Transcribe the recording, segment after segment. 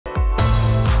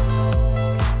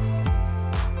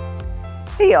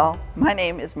Hey y'all, my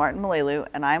name is Martin Malelu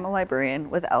and I'm a librarian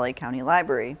with LA County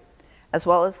Library, as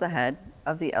well as the head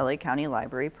of the LA County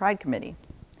Library Pride Committee.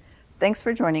 Thanks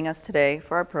for joining us today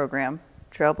for our program,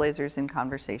 Trailblazers in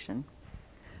Conversation.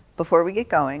 Before we get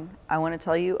going, I want to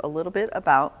tell you a little bit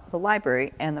about the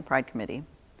library and the Pride Committee.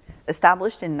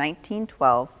 Established in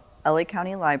 1912, LA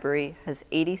County Library has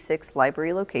 86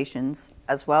 library locations,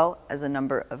 as well as a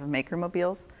number of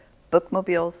makermobiles,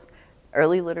 bookmobiles,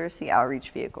 early literacy outreach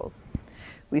vehicles.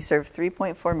 We serve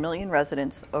 3.4 million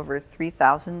residents over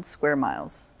 3,000 square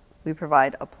miles. We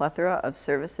provide a plethora of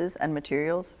services and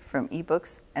materials from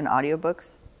ebooks and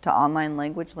audiobooks to online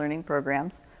language learning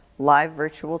programs, live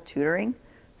virtual tutoring,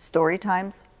 story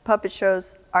times, puppet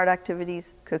shows, art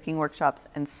activities, cooking workshops,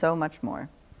 and so much more.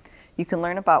 You can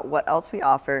learn about what else we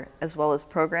offer, as well as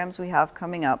programs we have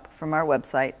coming up from our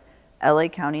website,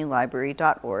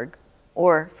 lacountylibrary.org,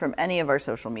 or from any of our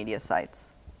social media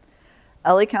sites.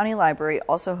 LA County Library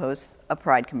also hosts a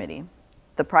Pride Committee.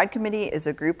 The Pride Committee is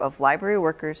a group of library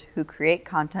workers who create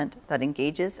content that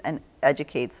engages and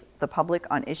educates the public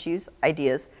on issues,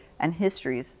 ideas, and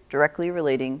histories directly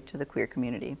relating to the queer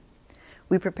community.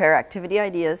 We prepare activity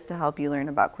ideas to help you learn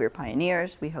about queer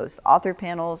pioneers, we host author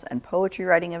panels and poetry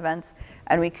writing events,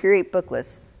 and we curate book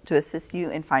lists to assist you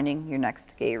in finding your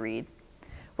next gay read.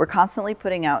 We're constantly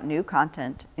putting out new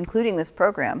content, including this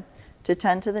program, to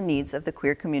tend to the needs of the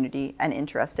queer community and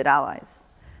interested allies.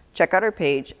 Check out our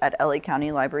page at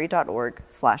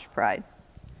lacountylibrary.org/pride.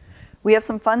 We have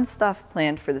some fun stuff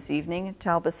planned for this evening to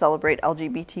help us celebrate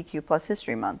LGBTQ+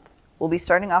 History Month. We'll be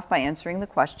starting off by answering the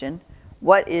question,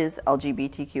 what is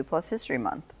LGBTQ+ History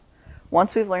Month?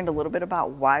 Once we've learned a little bit about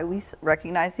why we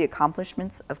recognize the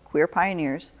accomplishments of queer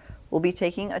pioneers, we'll be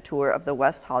taking a tour of the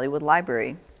West Hollywood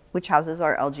Library, which houses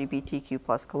our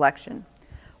LGBTQ+ collection.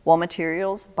 While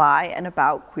materials by and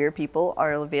about queer people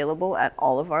are available at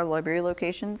all of our library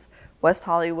locations, West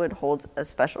Hollywood holds a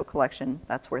special collection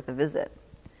that's worth a visit.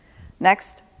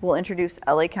 Next, we'll introduce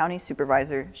LA County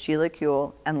Supervisor Sheila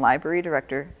Kuehl and Library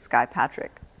Director Skye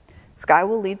Patrick. Skye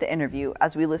will lead the interview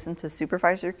as we listen to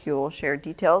Supervisor Kuehl share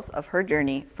details of her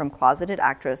journey from closeted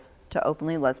actress to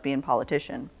openly lesbian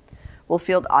politician. We'll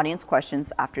field audience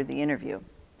questions after the interview.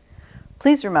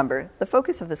 Please remember, the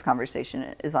focus of this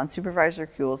conversation is on Supervisor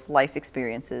Kuehl's life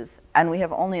experiences, and we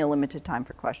have only a limited time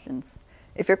for questions.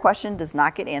 If your question does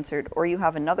not get answered or you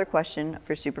have another question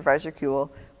for Supervisor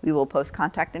Kuehl, we will post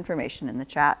contact information in the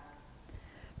chat.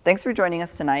 Thanks for joining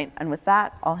us tonight, and with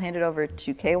that, I'll hand it over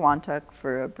to Kay Wantuck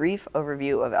for a brief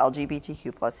overview of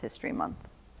LGBTQ+ History Month.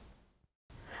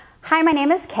 Hi, my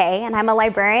name is Kay, and I'm a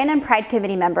librarian and Pride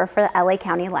Committee member for the LA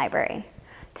County Library.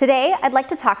 Today, I'd like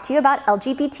to talk to you about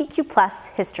LGBTQ+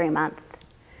 History Month.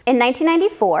 In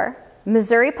 1994,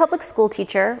 Missouri public school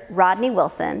teacher Rodney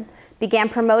Wilson began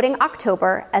promoting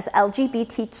October as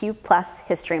LGBTQ+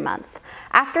 History Month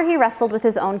after he wrestled with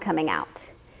his own coming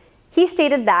out. He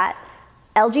stated that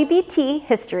LGBT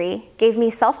history gave me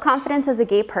self-confidence as a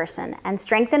gay person and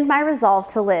strengthened my resolve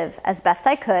to live, as best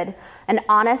I could, an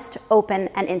honest, open,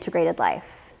 and integrated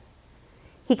life.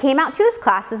 He came out to his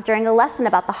classes during a lesson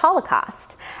about the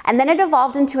Holocaust, and then it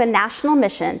evolved into a national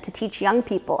mission to teach young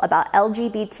people about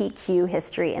LGBTQ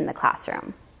history in the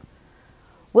classroom.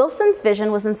 Wilson's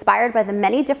vision was inspired by the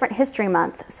many different History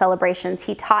Month celebrations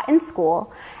he taught in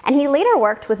school, and he later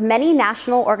worked with many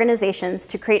national organizations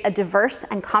to create a diverse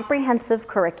and comprehensive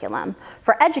curriculum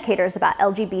for educators about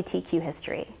LGBTQ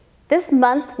history. This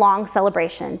month-long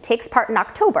celebration takes part in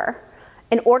October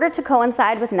in order to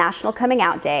coincide with National Coming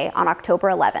Out Day on October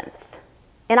 11th.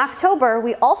 In October,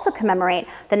 we also commemorate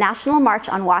the National March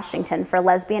on Washington for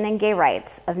Lesbian and Gay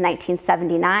Rights of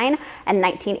 1979 and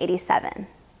 1987.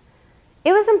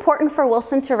 It was important for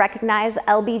Wilson to recognize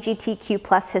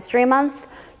LGBTQ+ History Month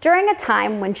during a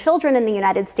time when children in the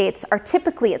United States are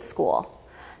typically at school.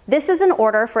 This is in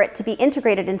order for it to be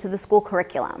integrated into the school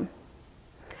curriculum.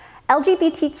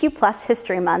 LGBTQ+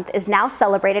 History Month is now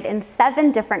celebrated in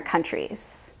 7 different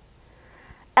countries.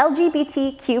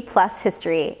 LGBTQ+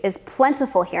 history is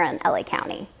plentiful here in LA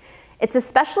County. It's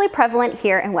especially prevalent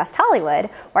here in West Hollywood,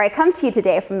 where I come to you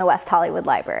today from the West Hollywood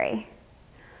Library.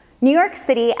 New York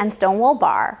City and Stonewall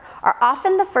Bar are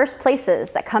often the first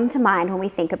places that come to mind when we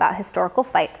think about historical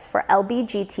fights for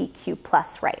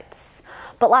LGBTQ+ rights.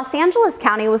 But Los Angeles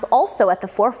County was also at the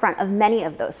forefront of many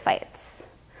of those fights.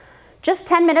 Just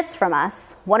 10 minutes from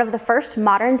us, one of the first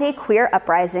modern-day queer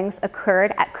uprisings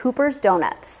occurred at Cooper's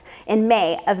Donuts in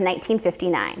May of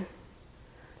 1959.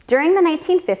 During the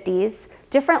 1950s,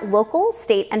 different local,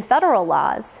 state, and federal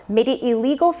laws made it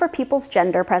illegal for people's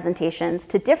gender presentations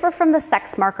to differ from the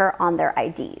sex marker on their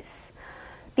IDs.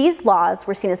 These laws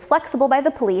were seen as flexible by the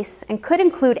police and could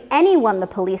include anyone the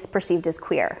police perceived as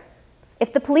queer,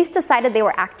 if the police decided they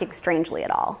were acting strangely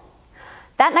at all.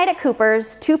 That night at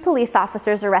Cooper's, 2 police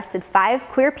officers arrested 5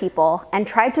 queer people and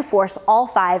tried to force all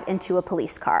 5 into a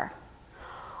police car.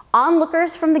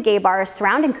 Onlookers from the gay bars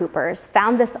surrounding Cooper's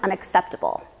found this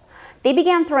unacceptable. They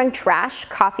began throwing trash,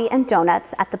 coffee, and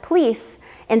donuts at the police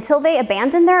until they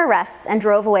abandoned their arrests and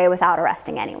drove away without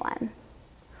arresting anyone.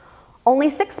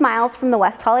 Only 6 miles from the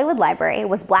West Hollywood Library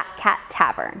was Black Cat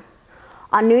Tavern.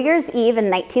 On New Year's Eve in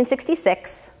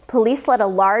 1966, police led a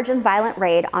large and violent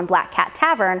raid on Black Cat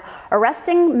Tavern,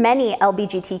 arresting many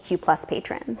LGBTQ+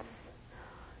 patrons.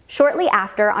 Shortly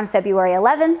after, on February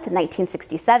 11th,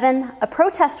 1967, a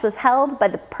protest was held by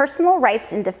the Personal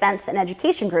Rights in Defense and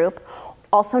Education Group,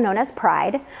 also known as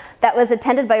PRIDE, that was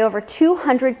attended by over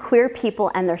 200 queer people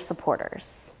and their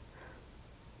supporters.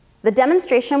 The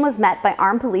demonstration was met by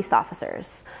armed police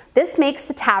officers. This makes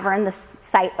the tavern the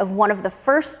site of one of the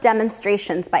first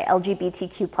demonstrations by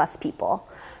LGBTQ+ people,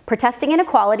 protesting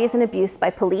inequalities and abuse by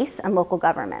police and local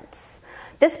governments.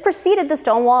 This preceded the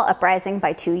Stonewall Uprising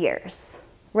by 2 years.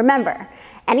 Remember,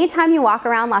 anytime you walk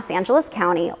around Los Angeles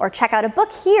County or check out a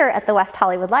book here at the West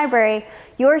Hollywood Library,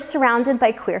 you are surrounded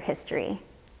by queer history.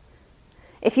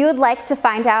 If you would like to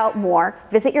find out more,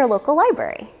 visit your local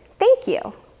library. Thank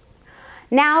you.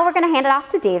 Now we're going to hand it off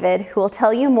to David, who will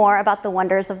tell you more about the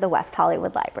wonders of the West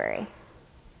Hollywood Library.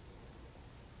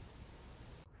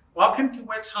 Welcome to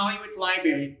West Hollywood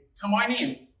Library. Come on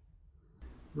in.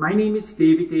 My name is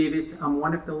David Davis. I'm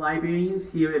one of the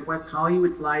librarians here at West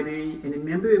Hollywood Library and a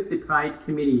member of the Pride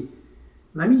Committee.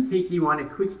 Let me take you on a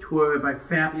quick tour of our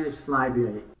fabulous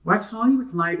library. West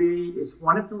Hollywood Library is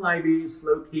one of the libraries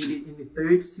located in the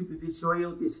 3rd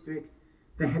Supervisorial District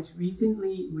that has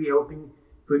recently reopened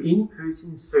for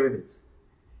in-person service.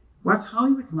 West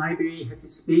Hollywood Library has a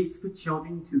space for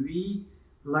children to read,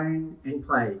 learn, and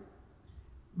play.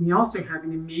 We also have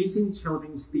an amazing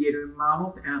children's theater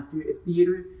modeled after a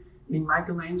theater in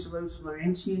Michelangelo's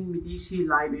Florentian Medici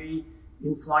Library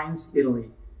in Florence,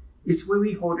 Italy. It's where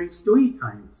we hold our story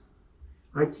times.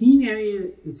 Our teen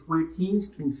area is where teens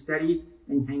can study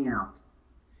and hang out.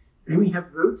 And we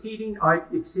have rotating art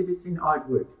exhibits and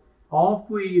artwork, all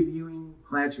for your viewing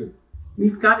pleasure.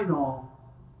 We've got it all: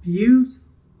 views,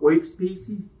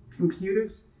 workspaces,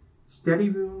 computers, study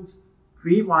rooms,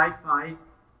 free Wi-Fi,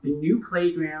 a new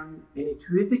playground, and a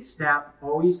terrific staff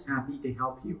always happy to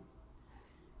help you.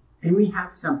 And we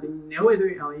have something no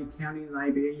other LA County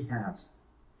library has: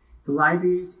 the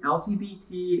library's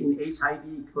LGBT and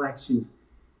HIV collections,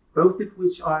 both of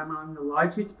which are among the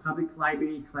largest public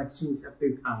library collections of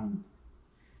their kind.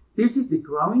 This is a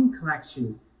growing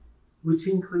collection which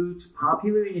includes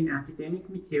popular and academic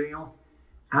materials,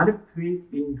 out-of-print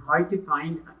and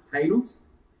hard-to-find titles,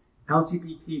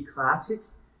 LGBT classics,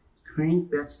 current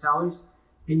bestsellers,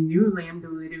 and new Lambda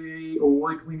Literary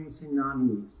Award winners and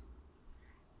nominees.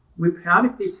 We're proud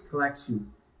of this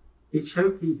collection. It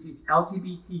showcases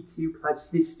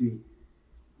LGBTQ+ history.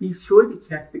 Be sure to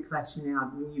check the collection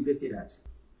out when you visit us.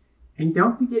 And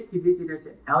don't forget to visit us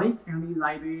at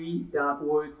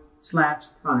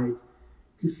lacountylibrary.org/pride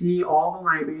to see all the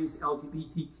library's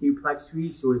LGBTQ+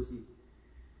 resources.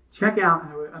 Check out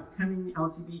our upcoming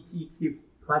LGBTQ+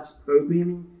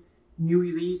 programming, new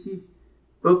releases,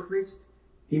 book lists,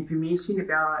 information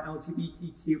about our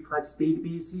LGBTQ+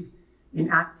 databases, and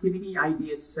activity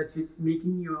ideas such as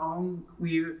making your own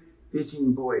queer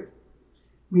vision board.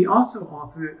 We also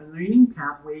offer a learning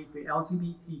pathway for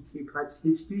LGBTQ+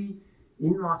 history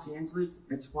in Los Angeles,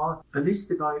 as well as a list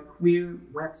of our queer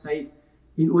websites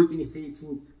and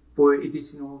organizations for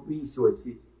additional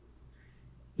resources.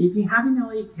 If you have an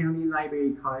LA County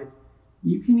Library card,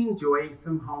 you can enjoy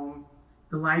from home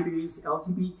the library's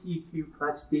LGBTQ+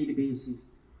 databases,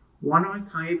 One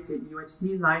Archives at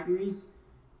USC Libraries,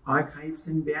 Archives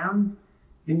Unbound,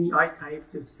 and the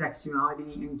Archives of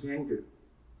Sexuality and Gender.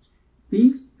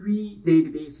 These 3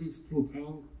 databases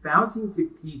contain thousands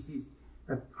of pieces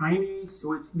of primary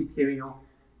source material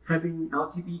covering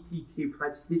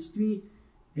LGBTQ+ history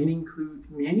and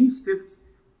include manuscripts,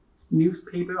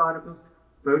 newspaper articles,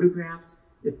 photographs,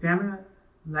 ephemera,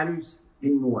 letters,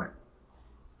 and more.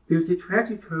 There's a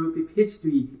treasure trove of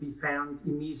history to be found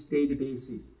in these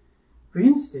databases. For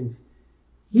instance,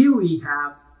 here we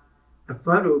have a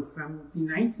photo from the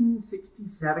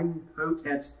 1967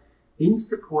 protest in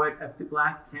support of the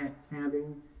Black Cat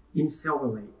Tavern in Silver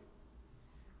Lake.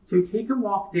 So take a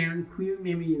walk down Queer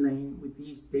Memory Lane with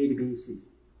these databases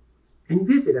and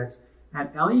visit us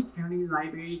at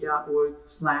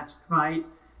lacountylibrary.org/pride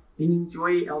and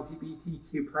enjoy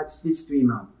LGBTQ+ History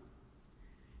Month.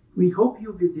 We hope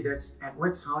you'll visit us at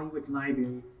West Hollywood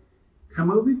Library.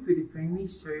 Come over for the friendly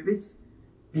service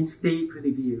and stay for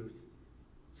the views.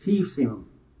 See you soon.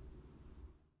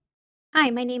 Hi,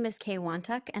 my name is Kay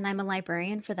Wantuck, and I'm a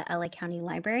librarian for the LA County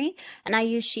Library, and I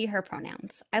use she, her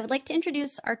pronouns. I would like to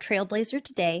introduce our trailblazer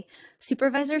today,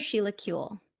 Supervisor Sheila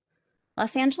Kuehl.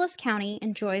 Los Angeles County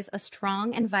enjoys a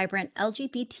strong and vibrant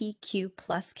LGBTQ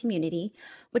plus community,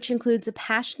 which includes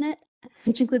passionate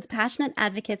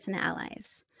advocates and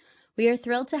allies. We are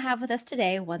thrilled to have with us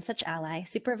today one such ally,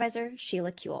 Supervisor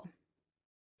Sheila Kuehl.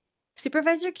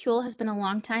 Supervisor Kuehl has been a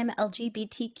longtime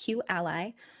LGBTQ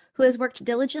ally who has worked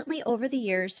diligently over the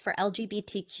years for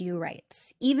LGBTQ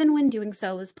rights, even when doing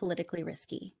so was politically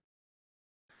risky.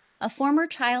 A former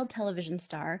child television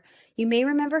star, you may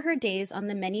remember her days on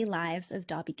The Many Lives of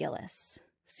Dobby Gillis.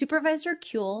 Supervisor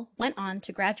Kuehl went on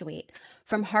to graduate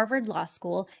from Harvard Law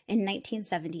School in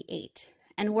 1978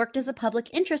 and worked as a public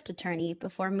interest attorney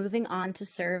before moving on to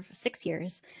serve 6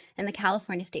 years in the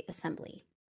California State Assembly,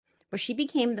 where she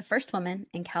became the first woman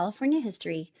in California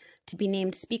history to be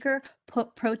named Speaker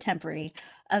pro tempore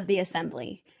of the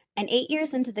Assembly, and 8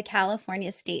 years into the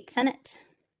California State Senate.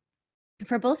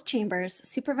 For both chambers,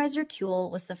 Supervisor Kuehl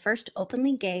was the first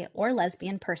openly gay or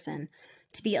lesbian person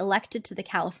to be elected to the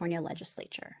California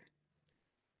Legislature.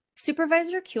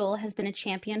 Supervisor Kuehl has been a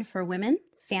champion for women,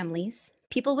 families,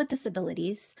 people with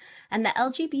disabilities, and the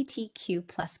LGBTQ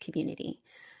plus community,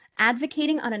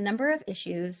 advocating on a number of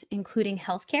issues, including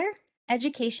healthcare,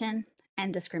 education,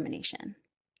 and discrimination.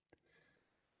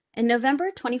 In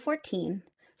November 2014,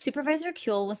 Supervisor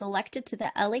Kuehl was elected to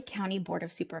the LA County Board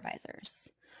of Supervisors.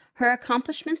 Her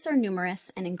accomplishments are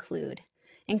numerous and include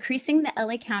increasing the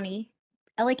LA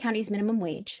County's minimum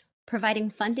wage, providing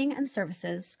funding and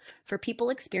services for people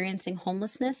experiencing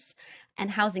homelessness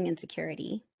and housing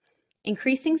insecurity,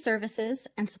 increasing services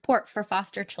and support for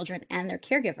foster children and their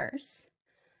caregivers,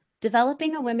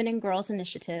 developing a Women and Girls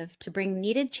Initiative to bring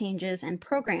needed changes and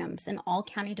programs in all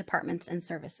county departments and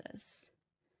services,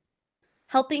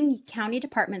 helping county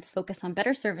departments focus on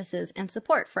better services and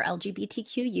support for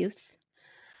LGBTQ youth,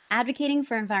 advocating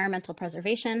for environmental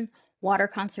preservation, water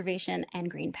conservation, and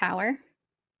green power,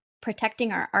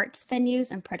 protecting our arts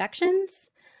venues and productions.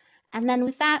 And then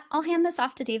with that, I'll hand this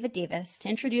off to David Davis to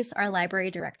introduce our library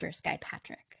director, Skye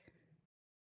Patrick.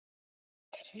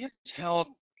 She has held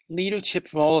leadership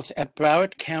roles at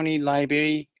Broward County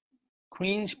Library,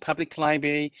 Queens Public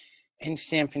Library, and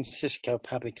San Francisco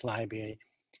Public Library.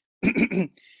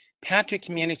 Patrick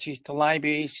manages the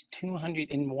library's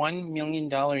 $201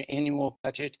 million annual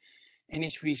budget and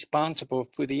is responsible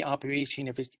for the operation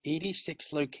of its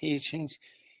 86 locations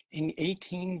in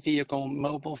 18-vehicle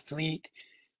mobile fleet,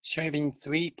 serving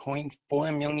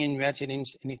 3.4 million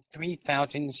residents in a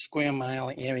 3,000 square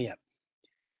mile area.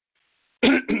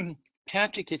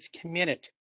 Patrick is committed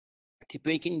to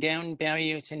breaking down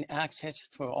barriers and access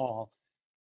for all.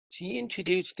 She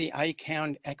introduced the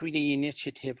iCount Equity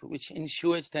Initiative, which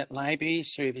ensures that library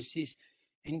services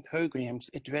and programs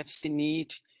address the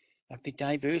needs of the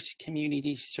diverse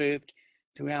communities served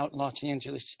throughout Los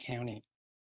Angeles County.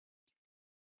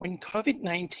 When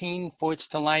COVID-19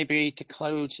 forced the library to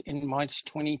close in March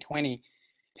 2020,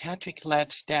 Patrick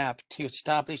led staff to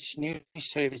establish new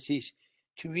services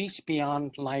to reach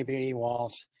beyond library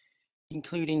walls,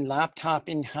 including laptop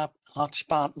and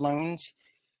hotspot loans,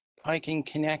 Park and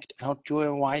Connect outdoor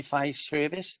Wi-Fi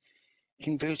service,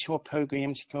 and virtual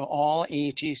programs for all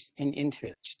ages and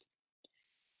interests.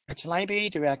 As library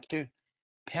director,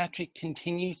 Patrick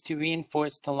continues to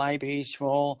reinforce the library's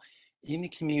role in the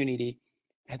community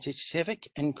as a civic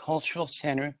and cultural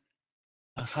center,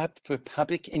 a hub for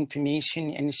public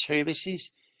information and services,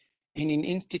 and an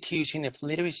institution of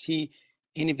literacy,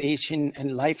 innovation,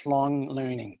 and lifelong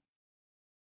learning.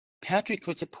 Patrick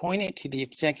was appointed to the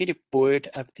executive board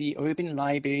of the Urban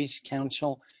Libraries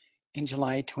Council in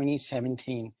July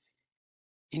 2017.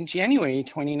 In January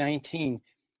 2019,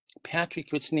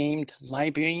 Patrick was named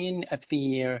Librarian of the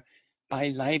Year by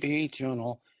Library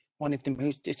Journal, one of the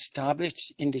most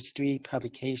established industry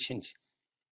publications.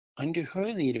 Under her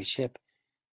leadership,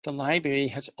 the library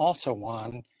has also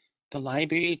won the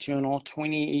Library Journal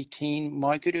 2018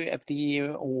 Marketer of the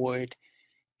Year Award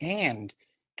and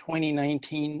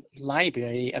 2019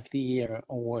 Library of the Year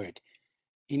Award,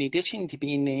 in addition to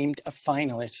being named a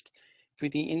finalist for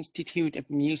the Institute of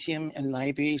Museum and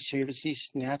Library Services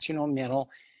National Medal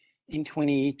in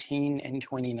 2018 and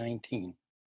 2019.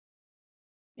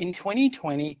 In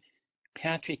 2020,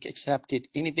 Patrick accepted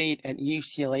Innovate at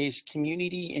UCLA's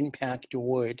Community Impact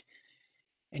Award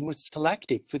and was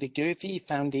selected for the Durfee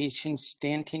Foundation's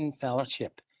Stanton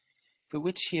Fellowship, for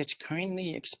which she is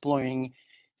currently exploring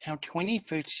how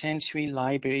 21st century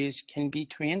libraries can be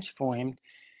transformed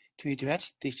to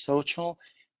address the social,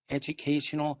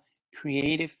 educational,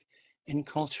 creative, and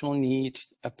cultural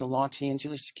needs of the Los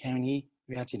Angeles County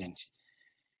residents.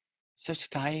 So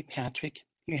Skye, Patrick,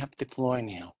 you have the floor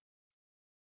now.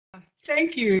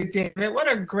 Thank you, David.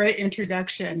 What a great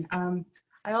introduction.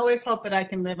 I always hope that I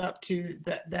can live up to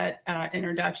that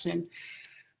introduction.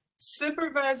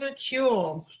 Supervisor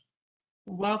Kuehl,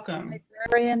 welcome.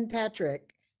 Librarian Patrick.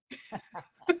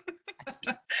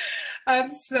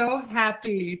 I'm so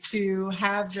happy to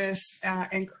have this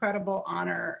incredible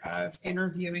honor of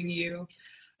interviewing you.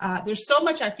 There's so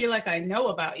much I feel like I know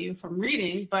about you from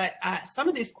reading, but some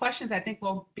of these questions I think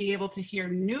we'll be able to hear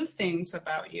new things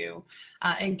about you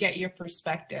and get your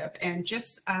perspective. And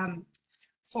just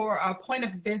for a point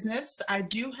of business, I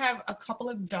do have a couple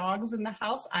of dogs in the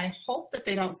house. I hope that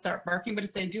they don't start barking, but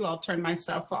if they do, I'll turn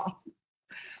myself off.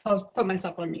 I'll put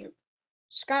myself on mute.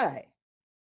 Skye,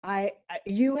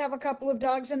 you have a couple of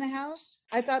dogs in the house?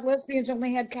 I thought lesbians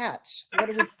only had cats. What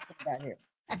are we talking about here?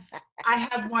 I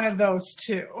have one of those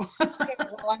too. Okay,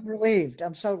 well, I'm relieved.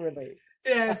 I'm so relieved.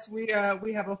 Yes, we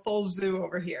have a full zoo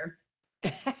over here.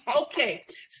 Okay,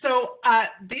 so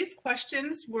these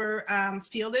questions were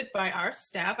fielded by our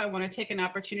staff. I want to take an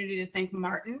opportunity to thank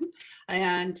Martin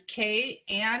and Kay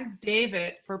and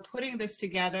David for putting this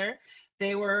together.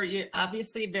 They were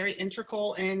obviously very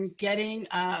integral in getting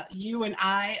you and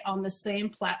I on the same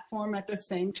platform at the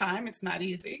same time. It's not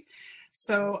easy.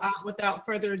 So without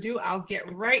further ado, I'll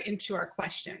get right into our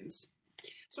questions.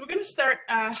 So we're going to start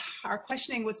our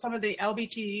questioning with some of the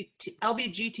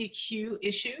LGBTQ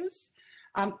issues.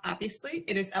 Obviously,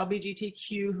 it is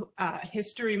LGBTQ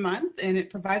History Month, and it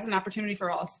provides an opportunity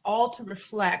for us all to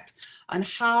reflect on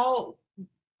how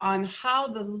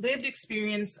the lived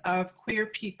experience of queer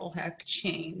people have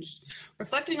changed.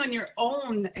 Reflecting on your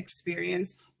own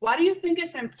experience, why do you think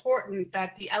it's important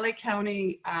that the LA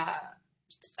County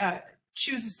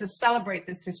chooses to celebrate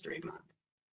this History Month?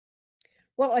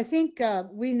 Well, I think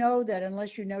we know that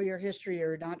unless you know your history,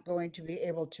 you're not going to be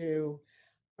able to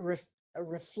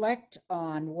reflect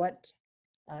on what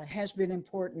has been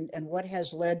important and what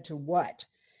has led to what.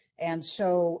 And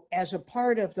so as a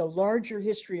part of the larger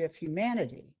history of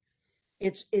humanity,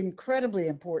 it's incredibly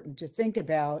important to think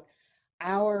about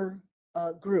our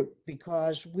group,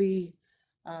 because we've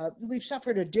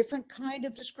suffered a different kind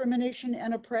of discrimination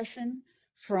and oppression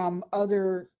from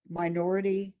other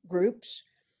minority groups.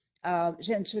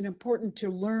 It's important to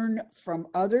learn from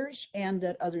others and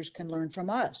that others can learn from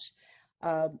us.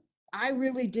 I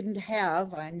really didn't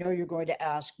have, I know you're going to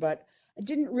ask, but I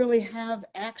didn't really have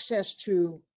access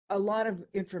to a lot of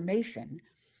information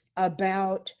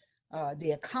about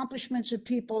the accomplishments of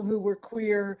people who were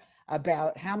queer,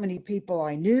 about how many people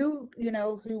I knew,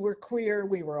 who were queer.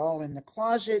 We were all in the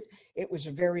closet. It was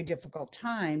a very difficult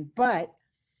time, but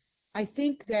I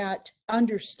think that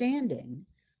understanding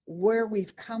where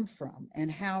we've come from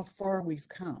and how far we've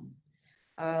come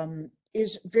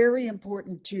is very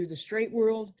important to the straight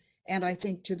world, and I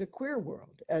think to the queer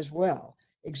world as well.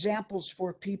 Examples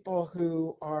for people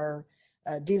who are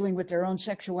dealing with their own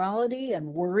sexuality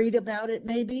and worried about it,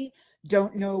 maybe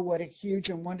don't know what a huge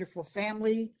and wonderful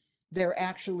family they're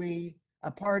actually a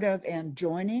part of and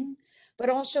joining, but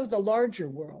also the larger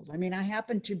world. I mean, I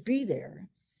happened to be there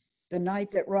the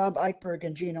night that Rob Eichberg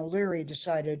and Jean O'Leary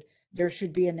decided there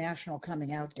should be a National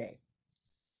Coming Out Day.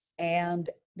 And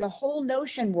the whole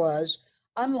notion was,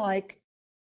 unlike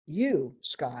you,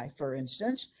 Skye, for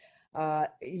instance,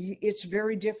 it's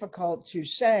very difficult to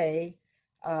say,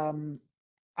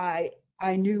 I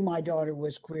knew my daughter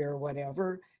was queer or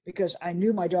whatever, because I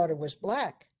knew my daughter was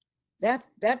Black.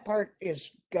 That part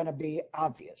is going to be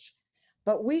obvious.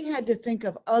 But we had to think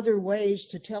of other ways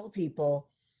to tell people,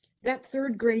 that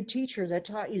third grade teacher that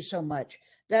taught you so much,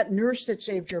 that nurse that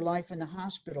saved your life in the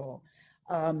hospital,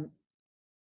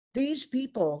 these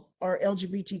people are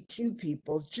LGBTQ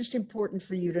people. It's just important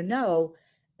for you to know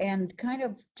and kind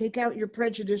of take out your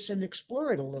prejudice and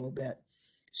explore it a little bit.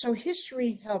 So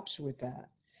history helps with that.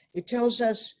 It tells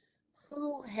us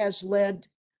who has led,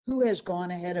 who has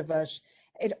gone ahead of us.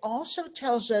 It also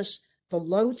tells us the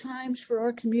low times for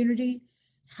our community,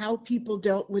 how people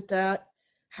dealt with that,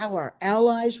 how our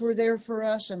allies were there for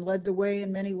us and led the way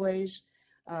in many ways.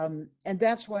 And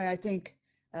that's why I think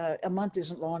a month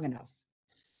isn't long enough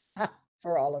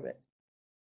for all of it.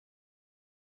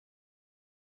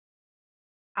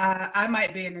 I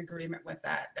might be in agreement with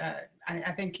that.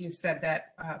 I think you said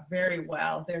that very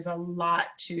well. There's a lot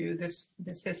to this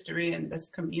history and this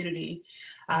community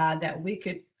that we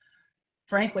could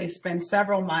frankly spend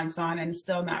several months on and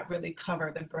still not really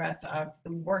cover the breadth of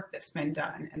the work that's been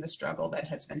done and the struggle that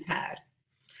has been had.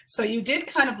 So you did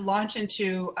kind of launch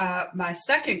into my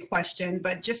second question,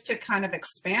 but just to kind of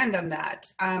expand on that,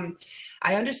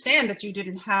 I understand that you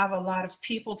didn't have a lot of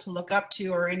people to look up to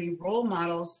or any role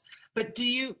models, but do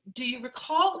you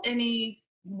recall any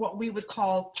what we would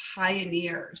call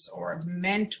pioneers or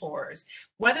mentors,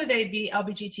 whether they be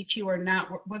LGBTQ or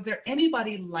not? Was there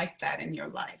anybody like that in your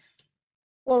life?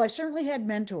 Well, I certainly had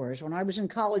mentors. When I was in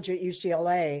college at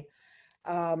UCLA,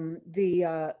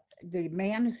 the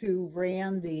man who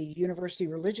ran the University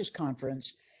Religious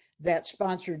Conference that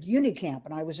sponsored Unicamp,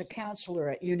 and I was a counselor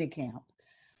at Unicamp,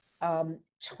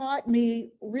 taught me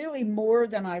really more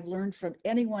than I've learned from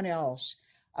anyone else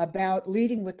about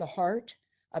leading with the heart,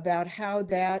 about how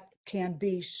that can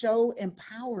be so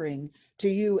empowering to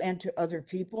you and to other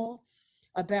people,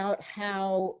 about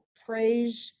how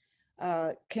praise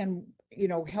can,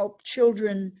 help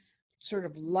children sort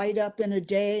of light up in a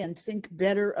day and think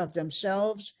better of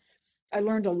themselves. I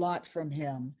learned a lot from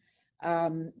him.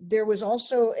 There was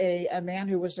also a man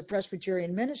who was the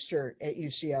Presbyterian minister at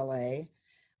UCLA,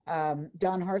 Don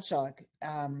Hartzog.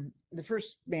 The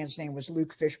first man's name was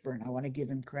Luke Fishburne. I want to give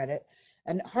him credit.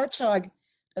 And Hartzog,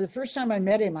 the first time I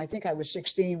met him, I think I was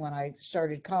 16 when I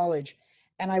started college.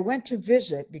 And I went to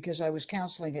visit because I was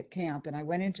counseling at camp, and I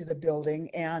went into the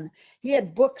building and he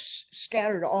had books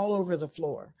scattered all over the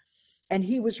floor. And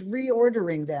he was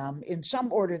reordering them in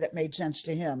some order that made sense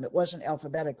to him. It wasn't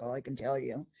alphabetical, I can tell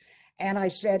you. And I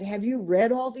said, have you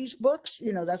read all these books?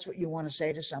 That's what you want to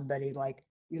say to somebody, like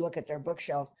you look at their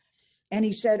bookshelf. And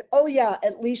he said, oh yeah,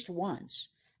 at least once.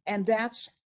 And that's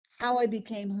how I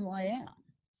became who I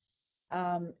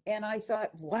am. And I thought,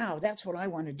 wow, that's what I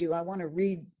want to do. I want to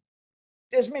read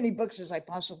as many books as I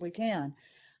possibly can.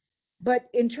 But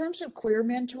in terms of queer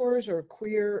mentors or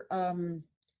queer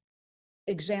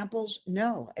examples,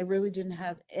 no, I really didn't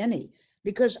have any,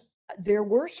 because there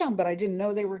were some, but I didn't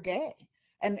know they were gay.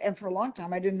 And for a long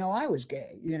time, I didn't know I was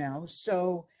gay,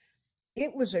 So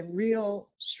it was a real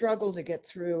struggle to get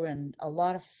through, and a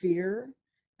lot of fear,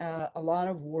 a lot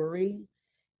of worry,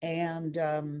 and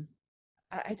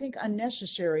I think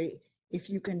unnecessary if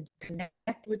you can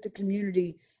connect with the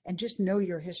community and just know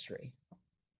your history.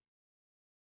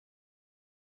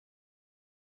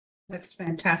 That's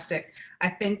fantastic. I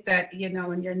think that,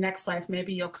 in your next life,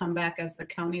 maybe you'll come back as the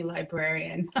county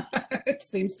librarian. It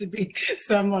seems to be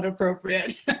somewhat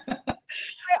appropriate. My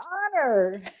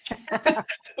honor.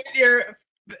 With your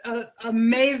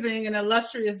amazing and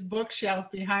illustrious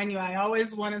bookshelf behind you, I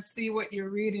always want to see what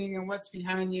you're reading and what's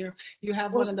behind you. You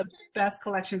have one of the best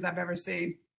collections I've ever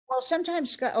seen. Well,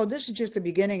 sometimes, this is just the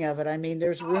beginning of it. I mean,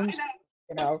 there's rooms,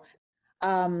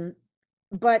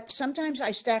 but sometimes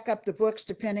I stack up the books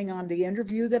depending on the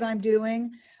interview that I'm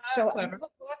doing. So I have a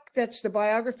book that's the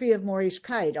biography of Maurice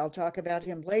Kite. I'll talk about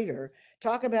him later.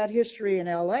 Talk about history in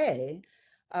LA.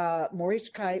 Maurice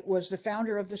Kite was the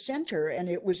founder of the center, and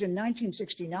it was in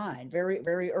 1969, very,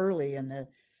 very early in the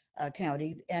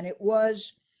county. And it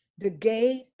was the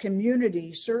Gay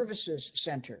Community Services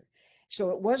Center.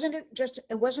 So it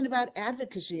wasn't about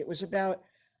advocacy. It was about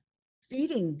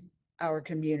feeding our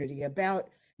community, about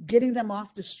getting them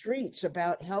off the streets,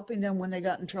 about helping them when they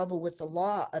got in trouble with the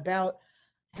law, about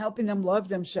helping them love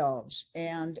themselves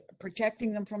and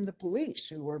protecting them from the police,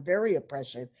 who were very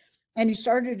oppressive. And he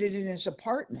started it in his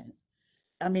apartment.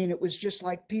 I mean, it was just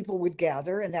like people would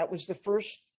gather, and that was the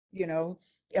first,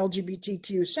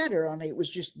 LGBTQ center, only it was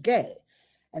just gay.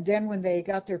 And then when they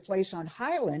got their place on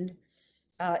Highland,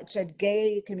 it said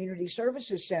Gay Community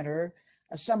Services Center.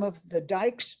 Some of the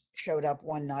dykes showed up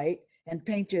one night and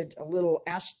painted a little,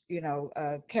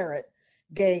 carrot,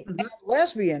 Gay and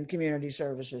Lesbian Community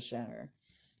Services Center.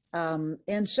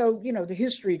 And so, the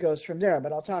history goes from there,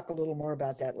 but I'll talk a little more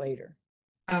about that later.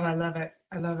 Oh, I love it.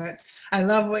 I love it. I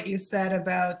love what you said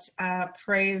about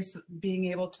praise being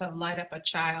able to light up a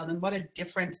child, and what a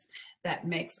difference that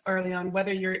makes early on,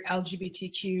 whether you're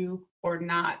LGBTQ or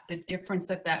not, the difference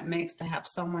that makes to have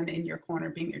someone in your corner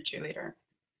being your cheerleader.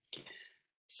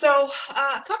 So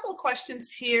a couple of questions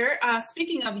here.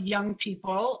 Speaking of young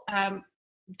people,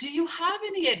 do you have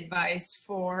any advice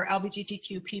for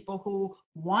LGBTQ people who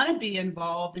want to be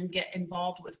involved and get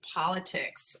involved with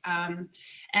politics? And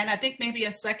I think maybe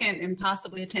a second and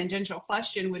possibly a tangential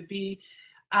question would be,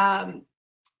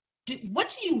 what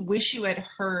do you wish you had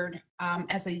heard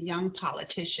as a young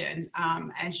politician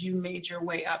as you made your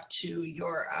way up to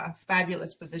your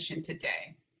fabulous position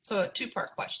today? So a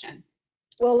two-part question.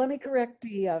 Well, let me correct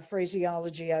the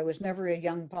phraseology. I was never a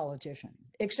young politician,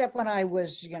 except when I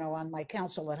was, on my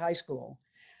council at high school.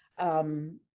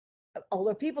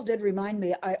 although people did remind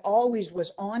me, I always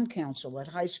was on council at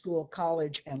high school,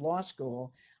 college, and law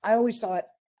school. I always thought,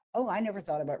 oh, I never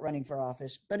thought about running for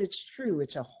office, but it's true.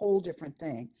 It's a whole different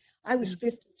thing. I was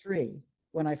 53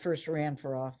 when I first ran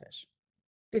for office,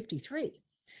 53.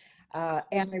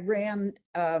 And I ran,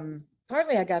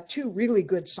 partly I got two really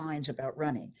good signs about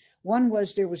running. One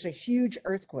was there was a huge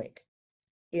earthquake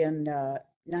in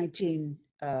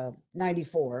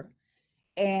 1994.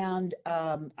 And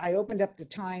I opened up the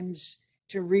Times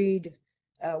to read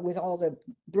with all the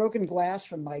broken glass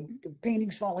from my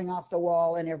paintings falling off the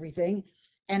wall and everything.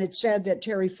 And it said that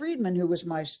Terry Friedman, who was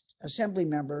my assembly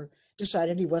member,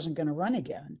 decided he wasn't going to run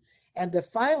again. And the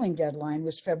filing deadline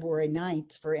was February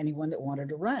 9th for anyone that wanted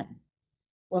to run.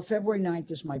 Well, February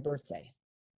 9th is my birthday.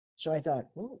 So I thought,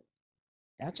 oh,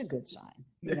 that's a good sign,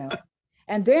 you know.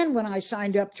 And then when I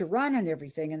signed up to run and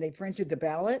everything, and they printed the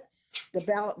ballot,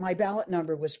 my ballot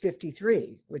number was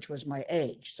 53, which was my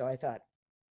age. So I thought,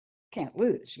 can't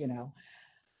lose, you know.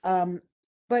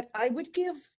 But I would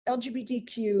give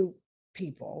LGBTQ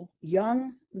people,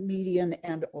 young, median,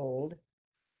 and old,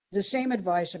 the same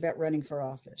advice about running for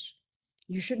office.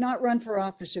 You should not run for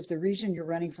office if the reason you're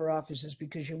running for office is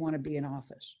because you want to be in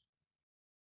office.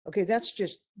 Okay, that's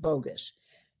just bogus.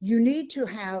 You need to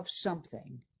have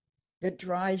something that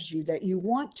drives you, that you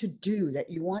want to do, that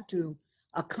you want to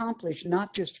accomplish,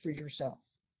 not just for yourself.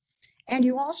 And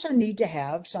you also need to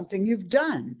have something you've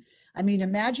done. I mean,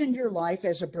 imagine your life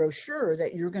as a brochure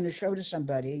that you're going to show to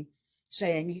somebody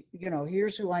saying, you know,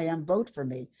 here's who I am, vote for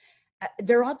me.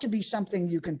 There ought to be something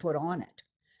you can put on it.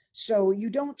 So you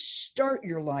don't start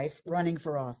your life running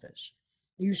for office.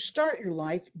 You start your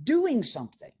life doing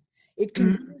something. It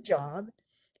can be a job.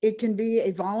 It can be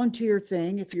a volunteer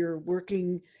thing if you're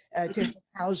working to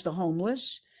house the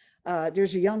homeless.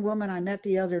 There's a young woman I met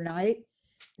the other night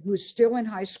who's still in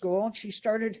high school. She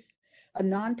started a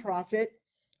nonprofit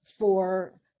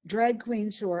for drag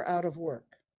queens who are out of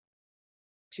work.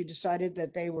 She decided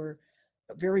that they were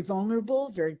very vulnerable,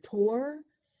 very poor,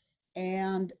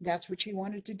 and that's what she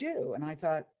wanted to do. And I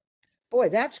thought, boy,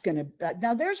 that's going to,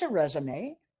 now there's a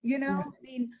resume, you know, I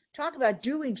mean, talk about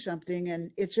doing something,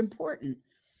 and it's important.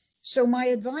 So my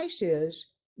advice is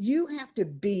you have to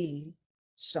be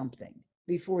something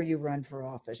before you run for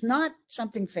office, not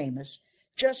something famous,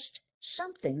 just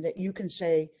something that you can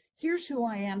say, here's who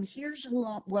I am, here's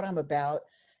what I'm about.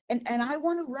 And I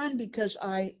want to run because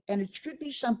and it should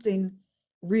be something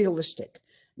realistic,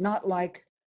 not like,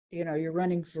 you know, you're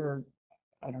running for,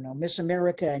 I don't know, Miss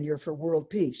America and you're for world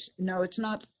peace. No, it's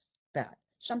not that.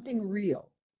 Something real.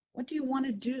 What do you want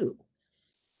to do?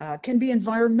 Can be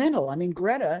environmental. I mean,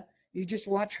 Greta, you just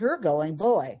watch her going,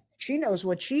 boy, she knows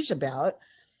what she's about.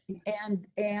 And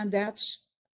that's,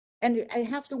 and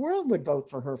half the world would vote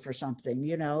for her for something,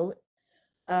 you know.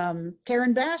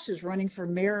 Karen Bass is running for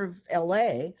mayor of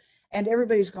LA, and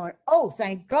everybody's going, oh,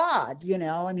 thank God, you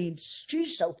know, I mean,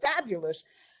 she's so fabulous.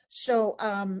 So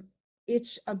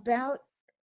it's about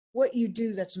what you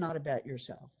do that's not about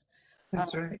yourself.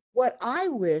 That's right. What I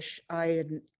wish I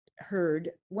had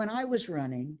heard when I was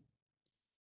running,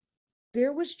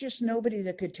 there was just nobody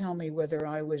that could tell me whether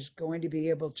I was going to be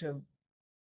able to,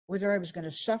 whether I was going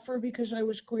to suffer because I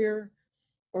was queer,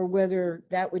 or whether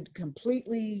that would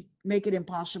completely make it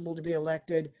impossible to be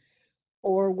elected,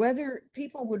 or whether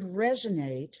people would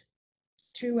resonate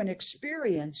to an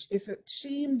experience if it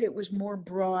seemed it was more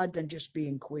broad than just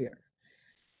being queer.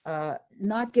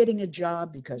 Not getting a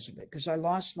job because of it, because I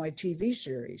lost my TV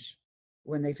series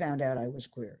when they found out I was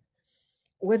queer.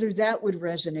 Whether that would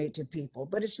resonate to people.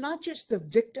 But it's not just the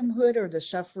victimhood or the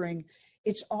suffering,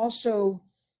 it's also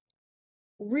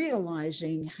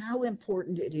realizing how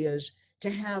important it is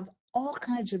to have all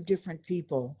kinds of different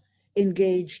people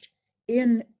engaged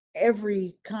in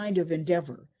every kind of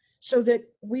endeavor, so that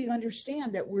we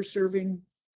understand that we're serving,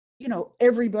 you know,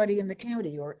 everybody in the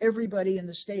county or everybody in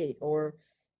the state or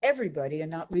everybody,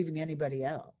 and not leaving anybody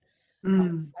out.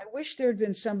 I wish there'd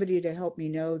been somebody to help me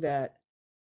know that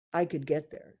I could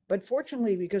get there. But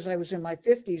fortunately, because I was in my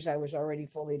 50s, I was already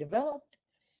fully developed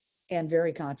and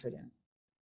very confident.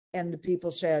 And the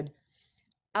people said,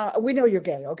 we know you're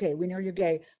gay. Okay, we know you're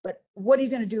gay, but what are you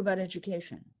going to do about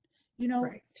education? You know,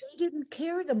 they didn't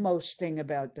care the most thing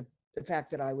about the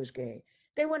fact that I was gay.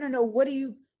 They want to know, what are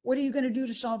you going to do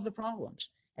to solve the problems?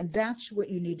 And that's what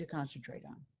you need to concentrate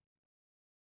on.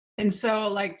 And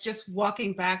so, like, just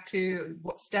stepping back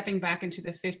into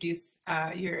the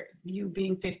 50s, you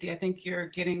being 50, I think you're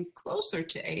getting closer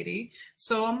to 80.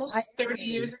 So almost 30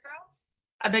 years ago.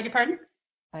 I beg your pardon?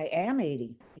 I am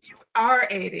 80. You are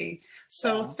 80.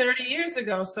 So Yeah. 30 years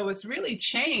ago, so it's really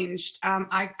changed.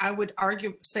 I would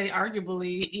say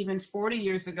arguably even 40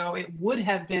 years ago, it would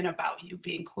have been about you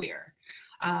being queer.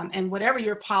 And whatever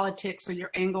your politics or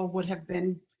your angle would have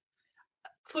been,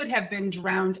 could have been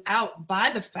drowned out by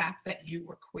the fact that you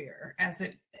were queer,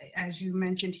 as you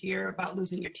mentioned here about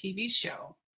losing your TV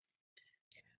show.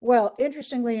 Well,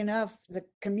 interestingly enough, the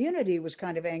community was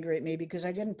kind of angry at me because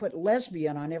I didn't put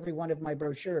lesbian on every one of my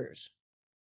brochures,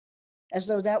 as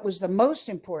though that was the most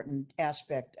important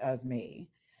aspect of me,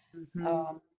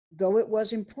 though it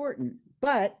was important.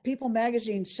 But People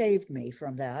Magazine saved me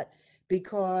from that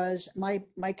because my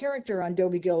character on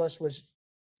Dobie Gillis was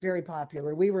very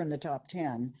popular. We were in the top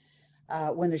 10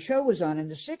 when the show was on in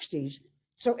the 60s.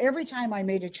 So every time I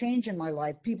made a change in my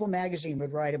life, People Magazine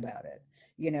would write about it.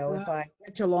 You know, if I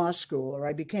went to law school or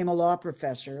I became a law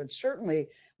professor, and certainly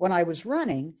when I was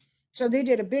running. So they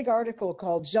did a big article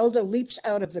called Zelda Leaps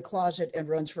Out of the Closet and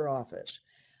Runs for Office.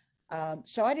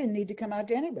 So I didn't need to come out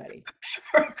to anybody.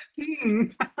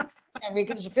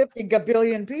 Because 50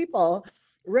 billion people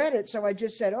read it. So I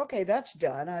just said, okay, that's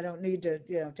done. I don't need to,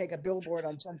 take a billboard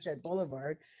on Sunset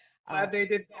Boulevard. Glad they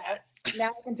did that. Now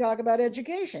I can talk about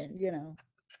education,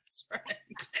 That's right.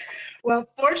 Well,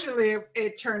 fortunately,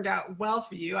 it turned out well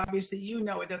for you. Obviously,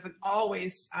 it doesn't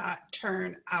always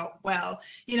turn out well.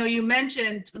 You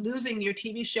mentioned losing your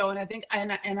TV show, and I think,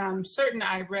 and I'm certain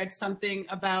I read something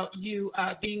about you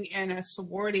being in a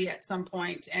sorority at some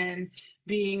point and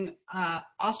being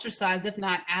ostracized, if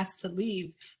not asked to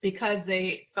leave, because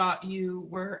they thought you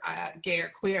were gay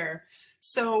or queer.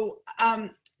 So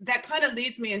that kind of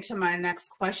leads me into my next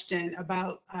question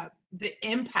about the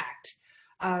impact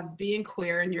of being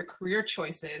queer and your career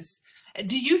choices.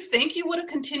 Do you think you would have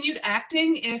continued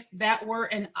acting if that were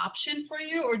an option for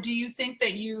you? Or do you think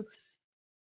that you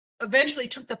eventually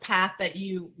took the path that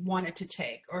you wanted to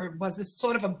take? Or was this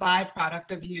sort of a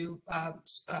byproduct of you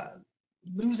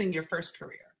losing your first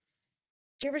career?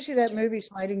 Did you ever see that movie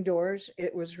Sliding Doors?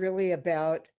 It was really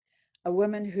about a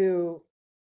woman who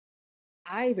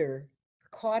either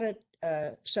caught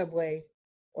a subway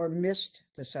or missed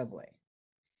the subway.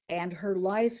 And her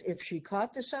life if she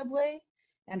caught the subway,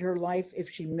 and her life if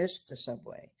she missed the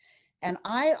subway. And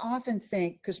I often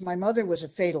think, because my mother was a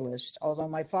fatalist, although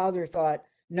my father thought,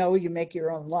 no, you make your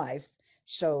own life.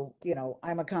 So,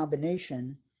 I'm a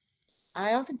combination.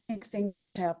 I often think things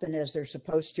happen as they're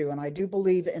supposed to, and I do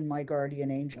believe in my guardian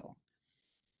angel.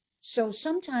 So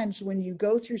sometimes when you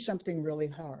go through something really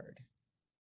hard,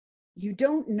 you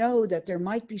don't know that there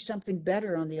might be something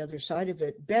better on the other side of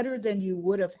it, better than you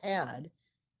would have had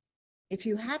if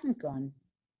you hadn't gone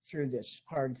through this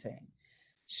hard thing.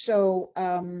 So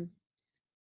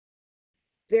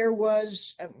there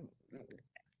was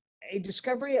a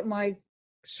discovery at my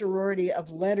sorority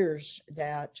of letters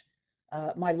that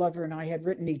my lover and I had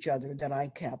written each other that I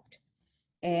kept.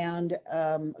 And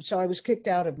so I was kicked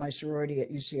out of my sorority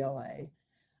at UCLA.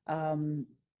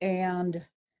 And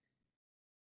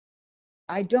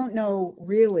I don't know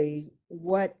really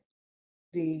what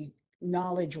the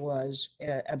knowledge was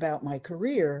about my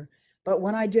career, but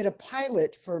when I did a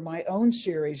pilot for my own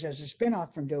series as a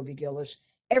spinoff from Dobie Gillis,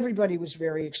 everybody was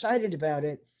very excited about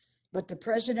it. But the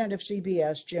president of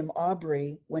CBS, Jim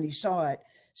Aubrey, when he saw it,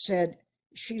 said,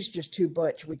 "She's just too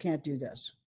butch. We can't do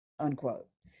this," unquote.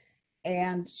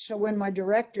 And so when my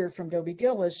director from Dobie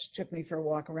Gillis took me for a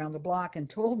walk around the block and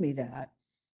told me that,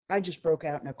 I just broke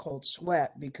out in a cold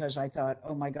sweat because I thought,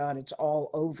 oh my God, it's all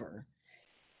over.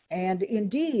 And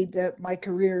indeed, my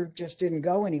career just didn't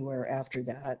go anywhere after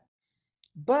that.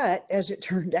 But as it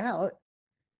turned out,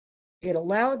 it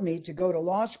allowed me to go to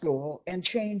law school and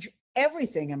change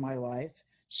everything in my life,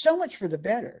 so much for the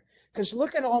better. Because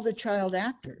look at all the child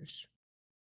actors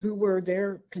who were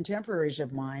their contemporaries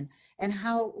of mine and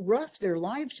how rough their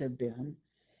lives have been.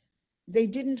 They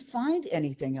didn't find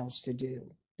anything else to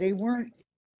do. They weren't,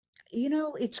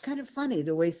 it's kind of funny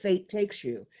the way fate takes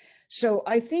you. So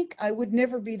I think I would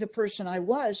never be the person I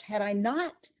was had I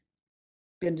not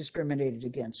been discriminated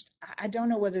against. I don't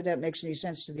know whether that makes any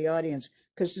sense to the audience,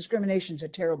 because discrimination is a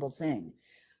terrible thing.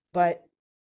 But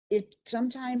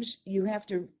sometimes you have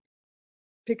to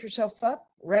pick yourself up,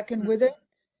 reckon with it,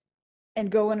 and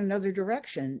go in another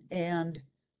direction. And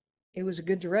it was a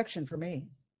good direction for me.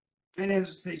 And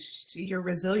it's your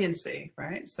resiliency,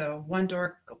 right? So one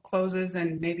door closes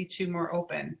and maybe two more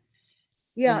open.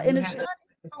 Yeah, and it's not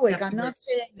heroic. I'm not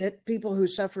saying that people who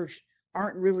suffer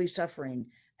aren't really suffering.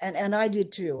 And I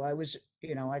did too. I was,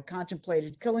 I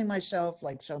contemplated killing myself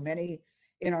like so many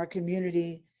in our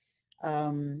community.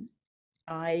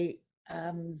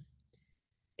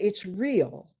 It's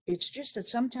real. It's just that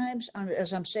sometimes,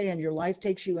 as I'm saying, your life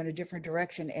takes you in a different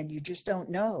direction and you just don't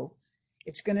know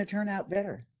it's going to turn out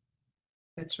better.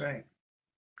 That's right.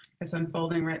 It's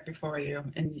unfolding right before you,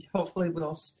 and hopefully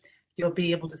you'll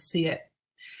be able to see it.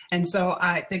 And so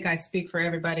I think I speak for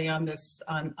everybody on this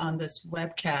this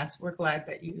webcast. We're glad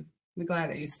that you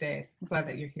stayed. I'm glad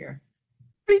that you're here.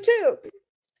 Me too.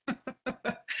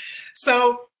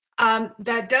 So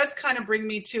that does kind of bring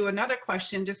me to another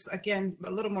question, just again,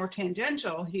 a little more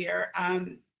tangential here.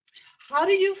 How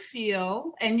do you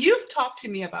feel, and you've talked to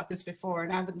me about this before,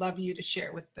 and I would love you to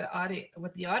share with the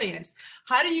audience,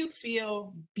 how do you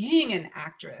feel being an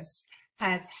actress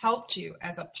has helped you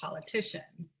as a politician?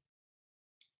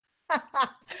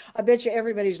 I bet you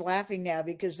everybody's laughing now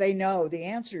because they know the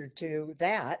answer to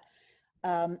that.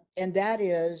 And that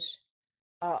is,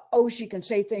 oh, she can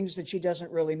say things that she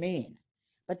doesn't really mean.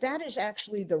 But that is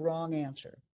actually the wrong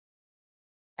answer.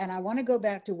 And I want to go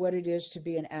back to what it is to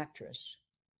be an actress.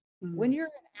 When you're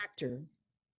an actor,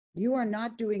 you are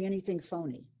not doing anything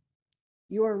phony.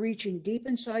 You are reaching deep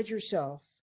inside yourself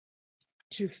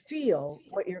to feel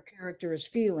what your character is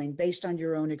feeling based on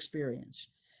your own experience.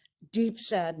 Deep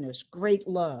sadness, great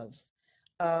love,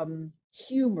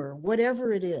 humor,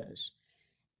 whatever it is.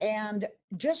 And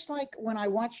just like when I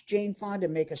watched Jane Fonda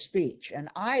make a speech, and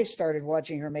I started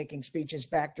watching her making speeches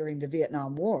back during the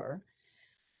Vietnam War,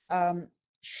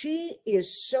 she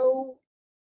is so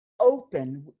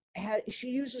open. She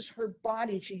uses her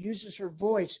body, she uses her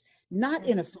voice, not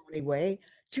in a phony way,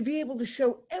 to be able to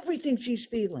show everything she's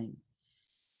feeling.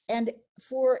 And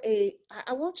for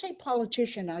I won't say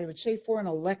politician, I would say for an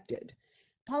elected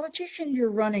politician,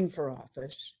 you're running for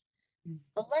office.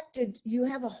 Elected, you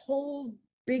have a whole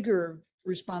bigger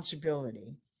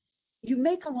responsibility. You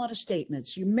make a lot of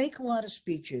statements, you make a lot of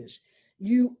speeches,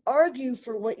 you argue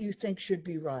for what you think should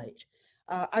be right.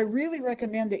 I really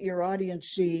recommend that your audience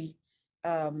see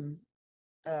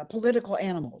Political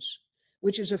Animals,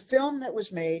 which is a film that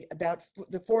was made about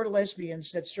the 4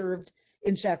 lesbians that served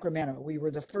in Sacramento. We were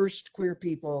the first queer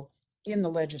people in the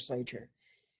legislature.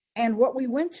 And what we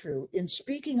went through in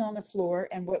speaking on the floor,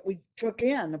 and what we took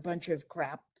in, a bunch of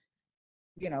crap,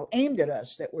 aimed at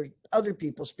us that were other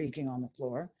people speaking on the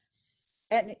floor.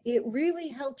 And it really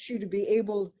helps you to be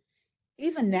able,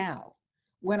 even now,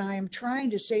 when I am trying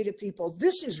to say to people,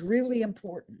 this is really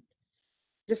important.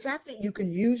 The fact that you can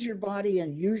use your body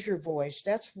and use your voice,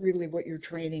 that's really what your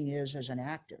training is as an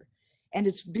actor. And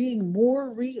it's being more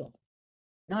real,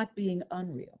 not being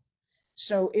unreal.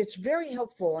 So it's very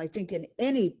helpful, I think, in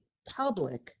any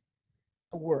public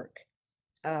work,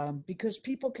 because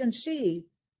people can see,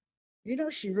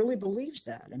 she really believes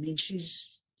that. I mean,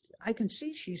 I can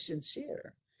see she's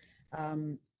sincere.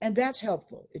 And that's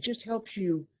helpful. It just helps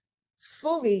you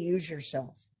fully use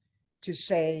yourself to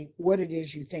say what it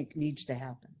is you think needs to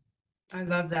happen. I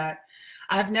love that.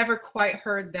 I've never quite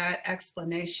heard that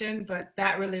explanation, but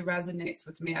that really resonates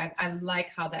with me. I like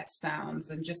how that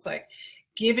sounds, and just like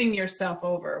giving yourself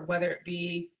over, whether it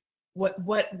be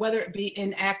whether it be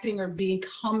in acting or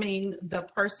becoming the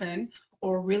person,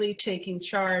 or really taking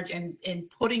charge and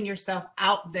putting yourself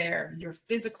out there, your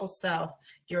physical self,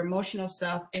 your emotional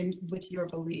self, and with your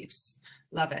beliefs.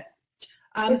 Love it.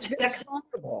 It's very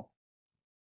vulnerable.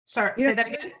 Sorry, say that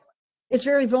again. It's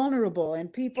very vulnerable,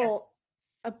 and people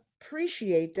Yes.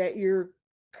 appreciate that you're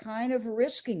kind of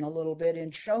risking a little bit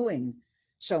in showing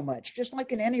so much, just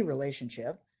like in any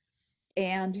relationship.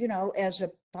 And, as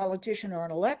a politician or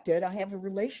an elected, I have a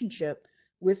relationship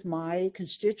with my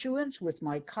constituents, with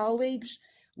my colleagues,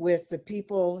 with the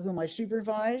people whom I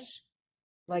supervise,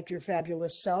 like your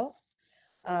fabulous self.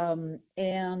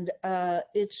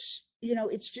 It's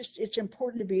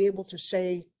important to be able to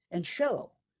say and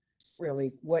show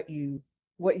really what you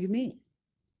mean.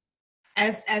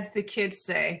 As the kids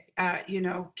say,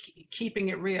 keeping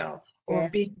it real, or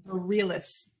being a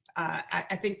realist.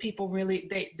 I think people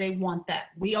really, they want that.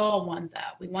 We all want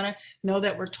that. We want to know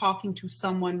that we're talking to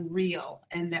someone real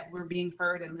and that we're being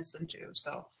heard and listened to.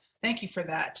 So thank you for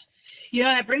that.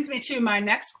 That brings me to my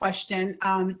next question.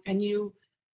 And you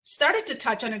started to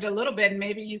touch on it a little bit, and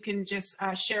maybe you can just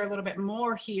share a little bit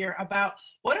more here about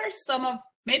what are some of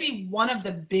maybe one of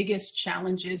the biggest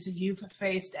challenges you've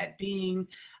faced at being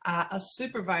a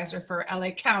supervisor for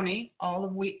LA County.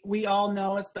 We all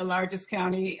know it's the largest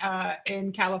county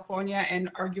in California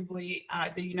and arguably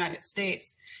the United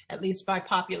States, at least by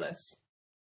populace.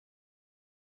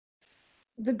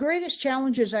 The greatest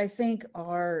challenges, I think,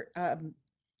 are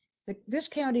this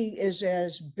county is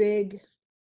as big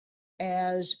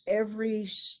as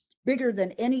bigger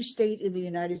than any state in the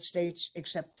United States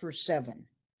except for 7.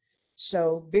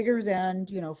 So bigger than,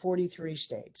 43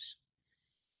 states.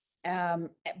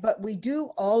 But we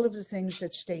do all of the things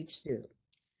that states do.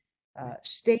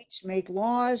 States make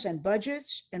laws and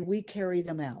budgets, and we carry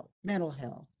them out. Mental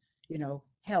health,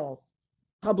 health,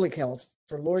 public health,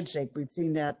 for Lord's sake, we've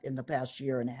seen that in the past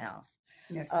year and a half.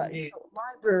 Yes, indeed.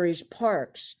 Libraries,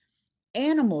 parks,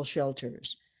 animal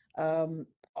shelters,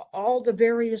 all the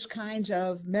various kinds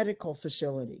of medical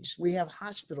facilities. We have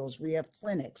hospitals, we have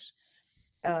clinics.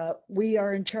 We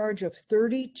are in charge of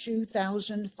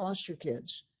 32,000 foster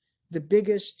kids, the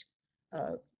biggest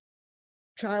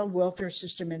child welfare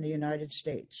system in the United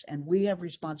States, and we have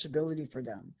responsibility for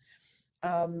them.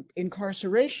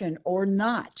 Incarceration or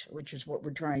not, which is what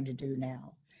we're trying to do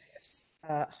now. Yes.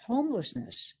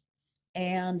 Homelessness,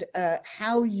 and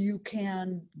how you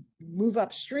can move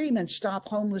upstream and stop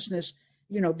homelessness,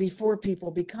 before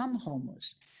people become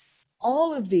homeless.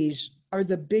 All of these are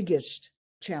the biggest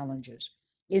challenges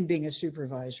in being a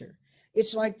supervisor.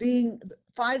 It's like being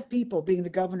 5 people being the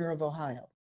governor of Ohio.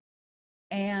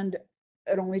 And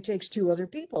it only takes 2 other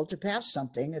people to pass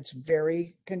something. It's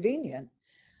very convenient.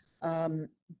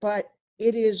 But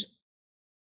it is,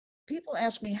 people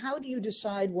ask me, how do you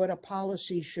decide what a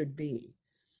policy should be?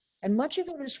 And much of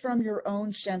it is from your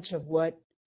own sense of what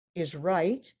is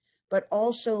right, but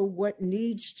also what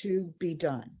needs to be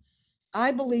done.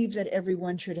 I believe that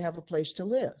everyone should have a place to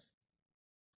live.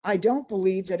 I don't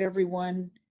believe that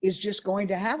everyone is just going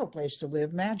to have a place to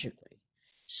live magically.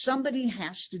 Somebody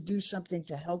has to do something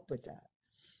to help with that.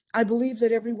 I believe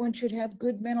that everyone should have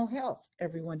good mental health.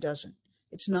 Everyone doesn't.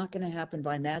 It's not going to happen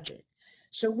by magic.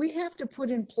 So we have to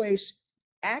put in place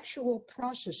actual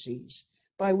processes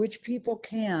by which people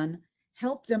can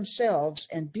help themselves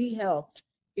and be helped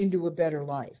into a better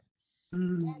life.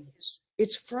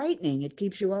 It's frightening. It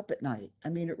keeps you up at night. I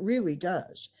mean, it really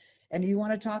does. And you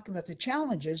want to talk about the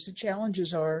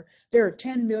challenges are, there are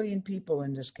 10 million people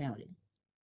in this county.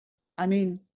 I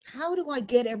mean, how do I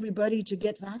get everybody to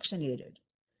get vaccinated?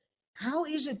 How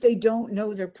is it they don't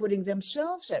know they're putting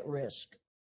themselves at risk?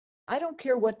 I don't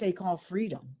care what they call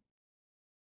freedom.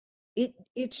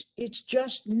 It's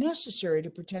just necessary to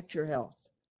protect your health.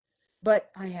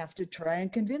 But I have to try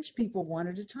and convince people one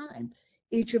at a time.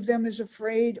 Each of them is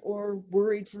afraid or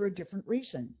worried for a different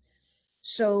reason.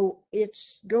 So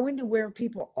it's going to where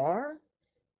people are.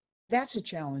 That's a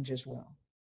challenge as well.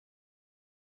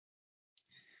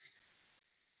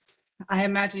 I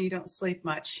imagine you don't sleep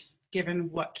much,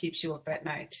 given what keeps you up at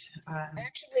night.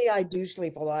 Actually, I do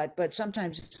sleep a lot, but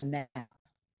sometimes it's a nap.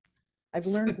 I've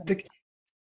learned.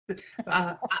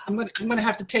 I'm going to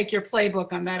have to take your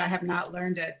playbook on that. I have not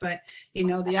learned it, but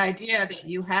the idea that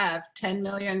you have 10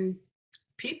 million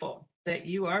people that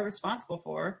you are responsible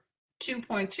for,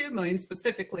 2.2 million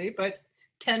specifically, but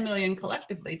 10 million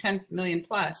collectively, 10 million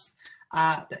plus.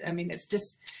 I mean, it's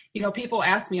just, people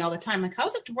ask me all the time, like,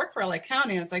 how's it to work for LA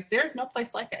County? I was like, there's no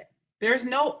place like it. There's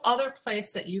no other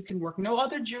place that you can work, no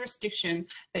other jurisdiction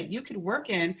that you could work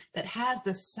in that has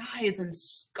the size and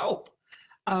scope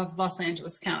of Los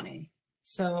Angeles County.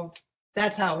 So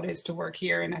that's how it is to work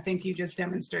here. And I think you just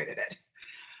demonstrated it.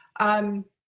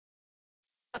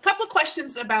 A couple of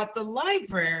questions about the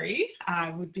library.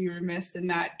 I would be remiss in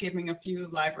not giving a few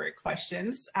library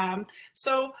questions.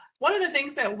 So one of the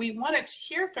things that we wanted to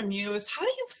hear from you is, how do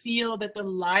you feel that the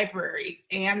library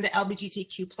and the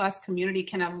LGBTQ plus community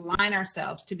can align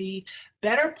ourselves to be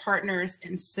better partners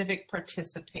in civic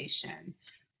participation?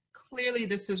 Clearly,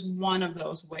 this is one of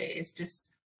those ways,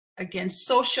 just again,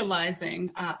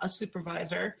 socializing a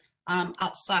supervisor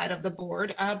outside of the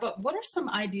board. But what are some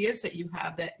ideas that you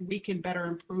have that we can better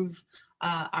improve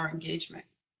our engagement?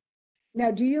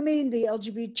 Now, do you mean the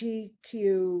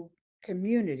LGBTQ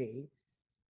community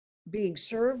being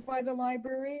served by the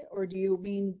library, or do you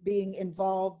mean being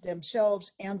involved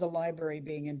themselves and the library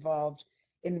being involved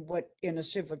in a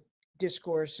civic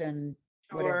discourse and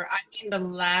whatever? Or I mean the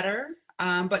latter,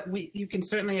 but you can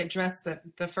certainly address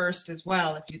the first as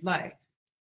well if you'd like.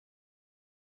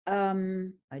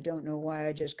 I don't know why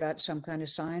I just got some kind of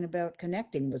sign about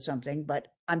connecting with something, but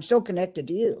I'm still connected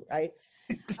to you, right?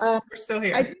 We're still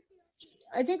here.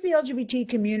 I think the LGBT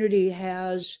community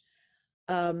has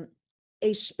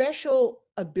a special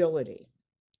ability,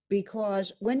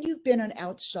 because when you've been an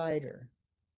outsider,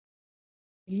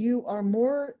 you are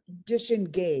more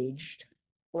disengaged,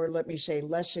 or let me say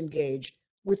less engaged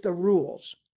with the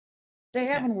rules. They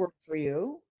haven't worked for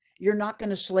you. You're not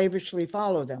going to slavishly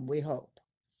follow them, we hope.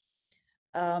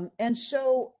 And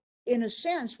so in a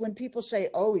sense, when people say,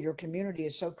 oh, your community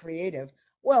is so creative,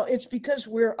 well, it's because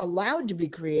we're allowed to be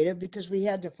creative, because we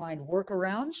had to find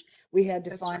workarounds. We had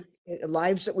to find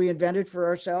lives that we invented for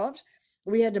ourselves.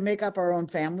 We had to make up our own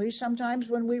families sometimes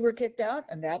when we were kicked out,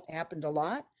 and that happened a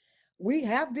lot. we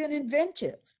have been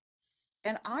inventive.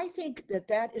 And I think that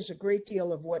that is a great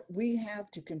deal of what we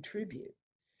have to contribute,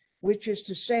 which is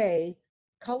to say,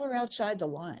 color outside the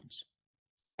lines.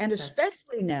 And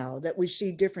especially now that we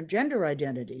see different gender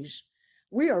identities,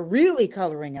 we are really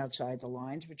coloring outside the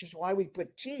lines, which is why we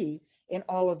put T in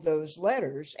all of those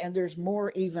letters. And there's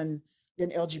more even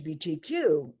than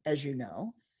LGBTQ, as you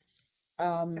know.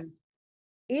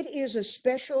 It is a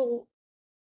special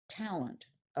talent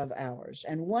of ours,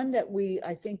 and one that we,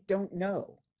 I think, don't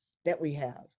know that we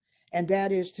have. And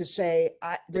that is to say,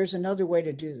 there's another way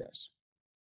to do this.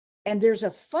 And there's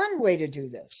a fun way to do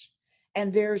this.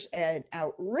 And there's an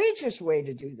outrageous way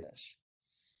to do this.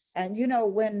 And, you know,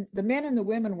 when the men and the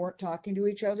women weren't talking to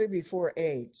each other before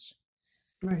AIDS,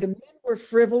 Right. the men were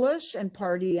frivolous and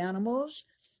party animals,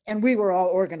 and we were all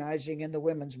organizing in the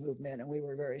women's movement, and we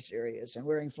were very serious and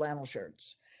wearing flannel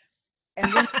shirts.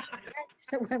 And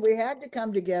when we had to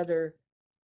come together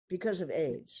because of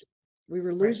AIDS, we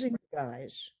were losing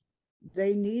guys.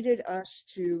 They needed us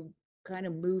to kind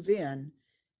of move in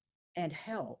and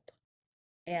help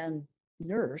and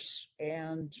nurse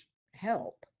and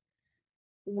help.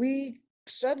 We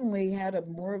suddenly had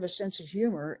more of a sense of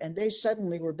humor, and they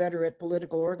suddenly were better at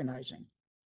political organizing.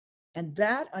 And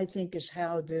that, I think, is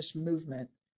how this movement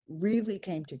really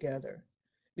came together,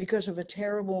 because of a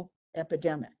terrible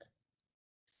epidemic.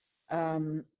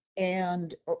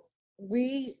 And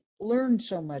we learned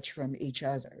so much from each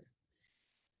other.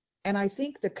 And I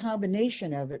think the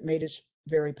combination of it made us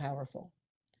very powerful.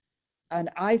 And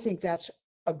I think that's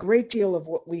a great deal of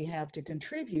what we have to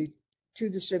contribute to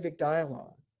the civic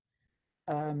dialogue.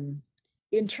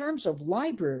 In terms of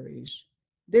libraries,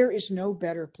 there is no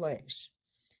better place.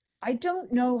 I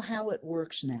don't know how it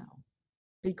works now,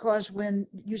 because when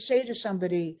you say to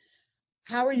somebody,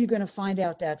 how are you going to find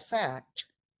out that fact?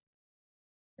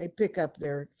 They pick up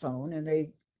their phone and they,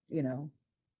 you know,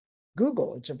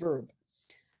 Google, it's a verb,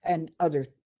 and other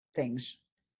things.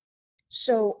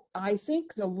 So I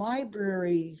think the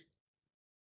library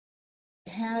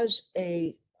has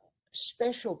a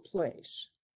special place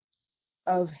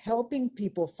of helping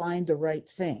people find the right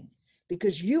thing,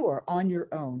 because you are on your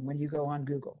own when you go on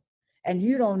Google, and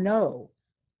you don't know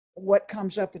what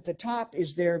comes up at the top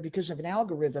is there because of an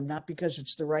algorithm, not because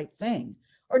it's the right thing,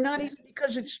 or not even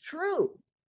because it's true.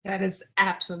 That is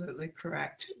absolutely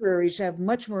correct. Libraries have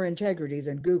much more integrity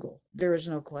than Google. There is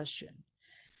no question.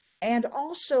 And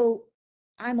also,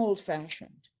 I'm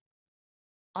old-fashioned.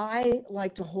 I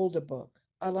like to hold a book.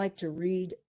 I like to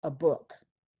read a book.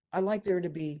 I like there to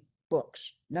be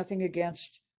books. Nothing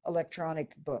against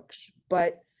electronic books.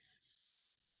 But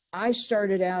I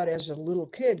started out as a little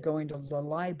kid going to the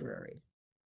library.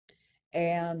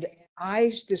 And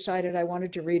I decided I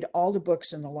wanted to read all the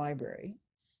books in the library.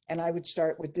 And I would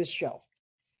start with this shelf.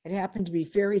 It happened to be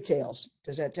fairy tales.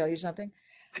 Does that tell you something?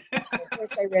 Of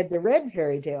course, I read the red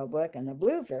fairy tale book and the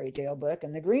blue fairy tale book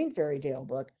and the green fairy tale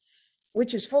book,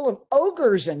 which is full of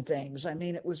ogres and things. I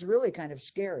mean, it was really kind of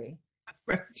scary.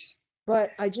 Right.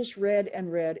 But I just read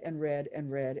and read and read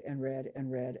and read and read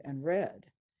and read and read.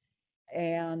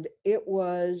 And it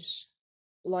was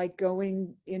like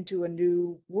going into a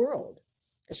new world,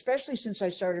 especially since I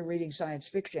started reading science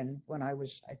fiction when I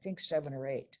was, I think, 7 or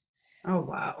 8. Oh,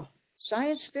 wow.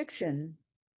 Science fiction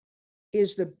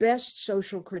is the best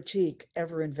social critique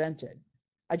ever invented.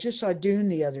 I just saw Dune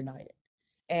the other night,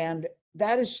 and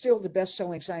that is still the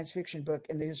best-selling science fiction book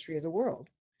in the history of the world.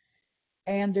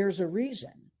 And there's a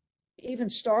reason. Even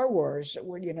Star Wars,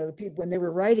 when, you know, the people, when they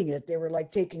were writing it, they were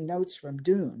like taking notes from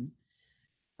Dune,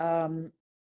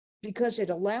 because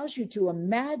it allows you to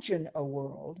imagine a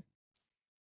world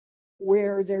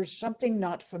where there's something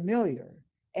not familiar,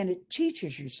 and it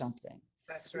teaches you something.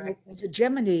 That's right. The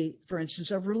hegemony, for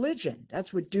instance, of religion.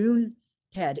 That's what Dune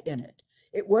had in it.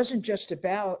 It wasn't just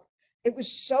about, it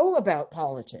was so about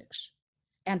politics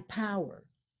and power,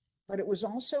 but it was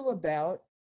also about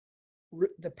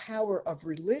the power of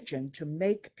religion to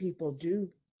make people do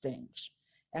things.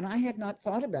 And I had not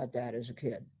thought about that as a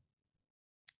kid.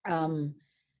 And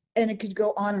it could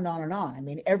go on and on and on. I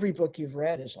mean, every book you've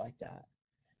read is like that.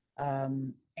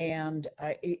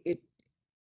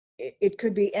 It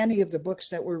could be any of the books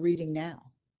that we're reading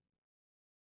now.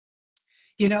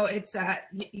 You know, it's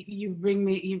you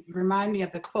remind me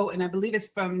of the quote, and I believe it's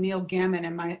from Neil Gaiman,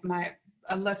 and my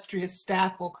illustrious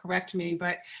staff will correct me,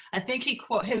 but I think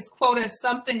his quote is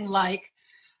something like,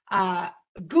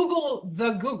 Google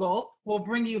will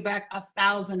bring you back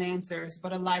 1,000 answers,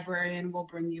 but a librarian will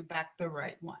bring you back the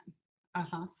right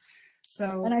one.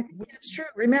 So, and I think that's true.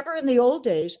 Remember in the old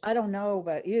days, I don't know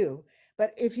about you,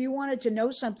 but if you wanted to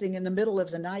know something in the middle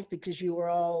of the night because you were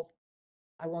all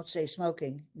I won't say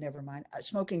smoking, never mind,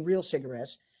 smoking real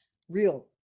cigarettes, real,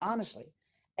 honestly,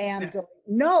 and Yeah. go,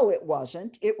 no, it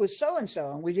wasn't. It was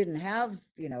so-and-so. And we didn't have,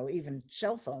 even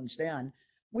cell phones then.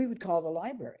 We would call the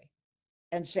library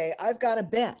and say, I've got a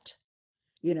bet,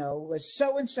 was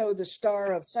so-and-so the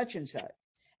star of such and such?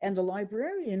 And the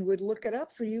librarian would look it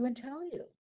up for you and tell you.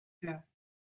 Yeah.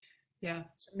 Yeah.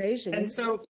 It's amazing. And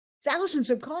so thousands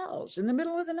of calls in the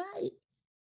middle of the night.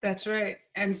 that's right.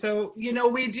 And so,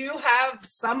 we do have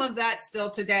some of that still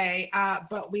today,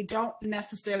 but we don't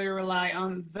necessarily rely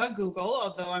on the Google,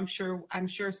 although I'm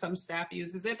sure some staff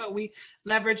uses it, but we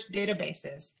leverage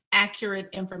databases, accurate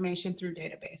information through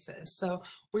databases. So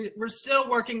we're still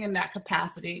working in that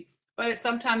capacity, but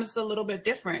sometimes it's a little bit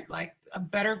different. Like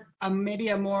maybe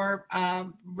a more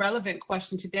relevant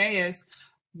question today is,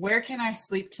 where can I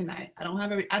sleep tonight? I don't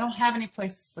have any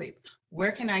place to sleep.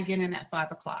 Where can I get in at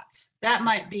 5 o'clock? That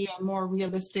might be a more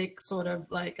realistic sort of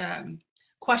like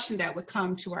question that would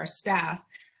come to our staff.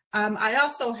 I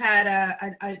also had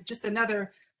just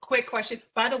another quick question.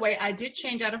 By the way, I did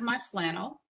change out of my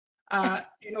flannel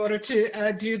in order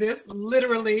to do this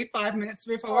literally 5 minutes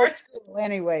before.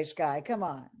 Anyway, Skye, come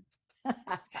on.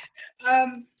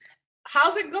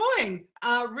 How's it going?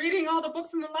 Reading all the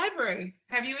books in the library.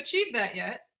 Have you achieved that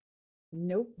yet?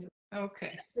 Nope.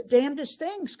 Okay. The damnedest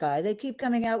thing, Skye. They keep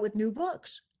coming out with new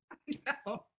books.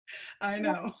 I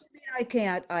know. I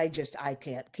can't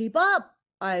keep up.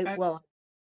 I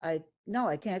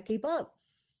can't keep up.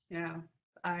 Yeah,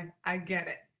 I get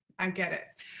it. I get it.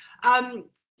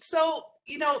 So,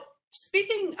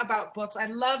 speaking about books, I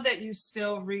love that you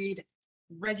still read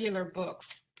regular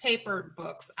books, paper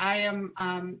books. I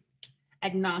am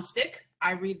agnostic.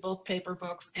 I read both paper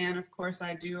books, and of course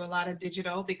I do a lot of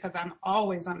digital because I'm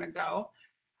always on the go.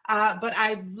 But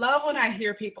I love when I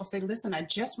hear people say, listen, I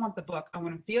just want the book. I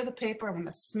want to feel the paper. I want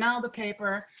to smell the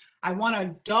paper. I want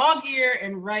to dog ear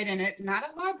and write in it. Not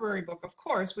a library book, of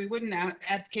course. We wouldn't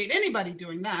advocate anybody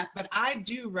doing that, but I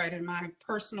do write in my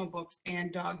personal books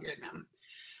and dog ear them.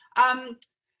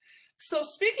 So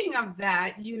speaking of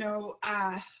that,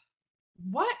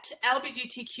 what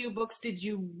LGBTQ books did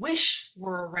you wish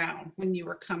were around when you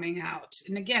were coming out?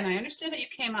 And again, I understand that you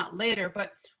came out later,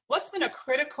 but what's been a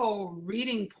critical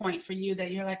reading point for you that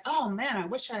you're like, oh man, I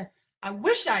wish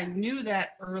I knew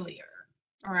that earlier,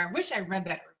 or I wish I read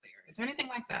that earlier? Is there anything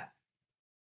like that?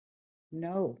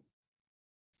 No.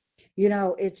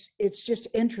 It's just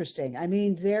interesting. I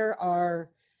mean, there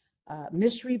are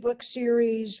mystery book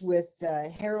series with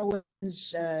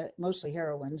heroines, mostly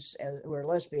heroines who are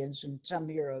lesbians, and some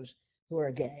heroes who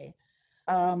are gay.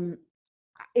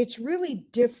 It's really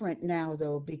different now,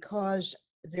 though, because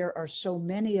there are so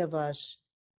many of us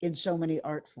in so many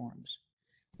art forms.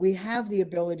 We have the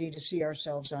ability to see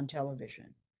ourselves on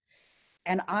television.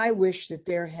 And I wish that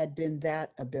there had been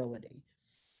that ability.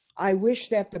 I wish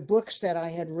that the books that I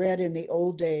had read in the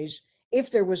old days, if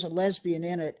there was a lesbian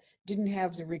in it, didn't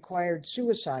have the required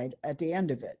suicide at the end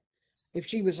of it. If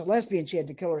she was a lesbian, she had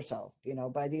to kill herself,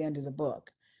 by the end of the book.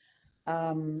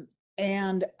 And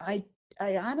I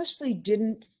honestly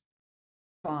didn't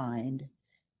find,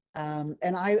 and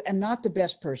I am not the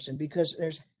best person because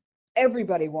there's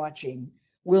everybody watching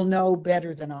will know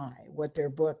better than I what their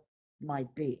book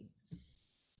might be.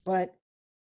 But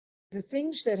the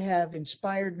things that have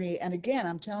inspired me, and again,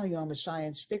 I'm telling you, I'm a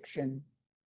science fiction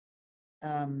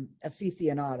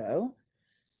aficionado.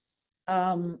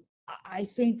 I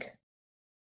think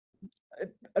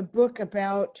a book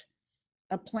about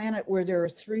a planet where there are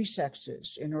 3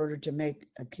 sexes in order to make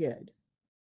a kid.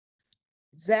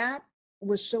 That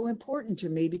was so important to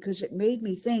me because it made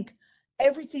me think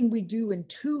everything we do in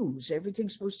twos,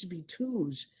 everything's supposed to be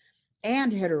twos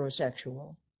and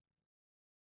heterosexual.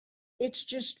 It's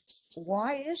just,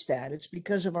 why is that? It's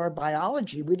because of our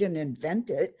biology. We didn't invent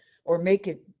it or make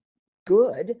it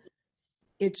good.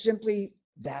 It's simply,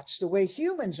 that's the way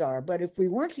humans are. But if we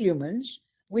weren't humans,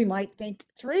 we might think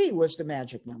 3 was the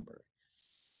magic number.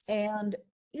 And,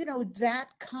 that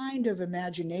kind of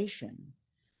imagination,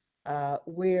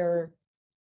 where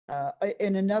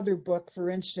in another book, for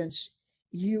instance,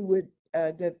 you would,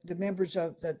 the members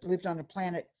that lived on a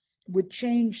planet would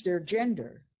change their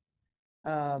gender.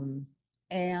 And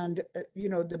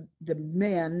the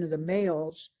men, the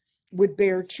males, would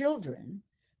bear children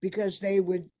because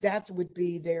that would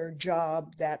be their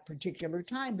job that particular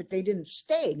time, but they didn't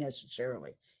stay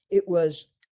necessarily. It was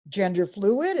gender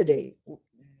fluidity,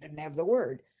 didn't have the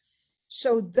word.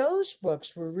 So those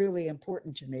books were really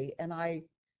important to me,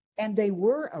 and they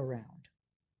were around.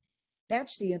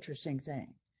 That's the interesting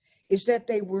thing, is that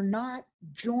they were not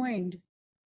joined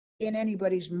in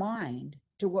anybody's mind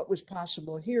to what was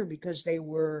possible here because they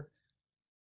were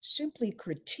simply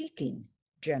critiquing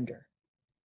gender.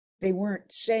 They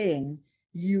weren't saying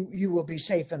you will be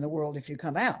safe in the world if you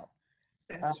come out.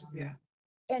 Yeah.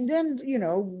 And then, you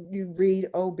know, you read,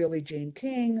 oh, Billie Jean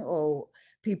King, oh,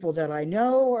 people that I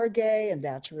know are gay, and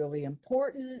that's really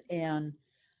important. And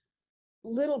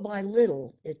little by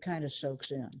little, it kind of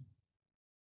soaks in.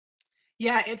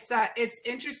 Yeah, it's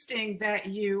interesting that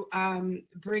you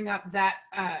bring up that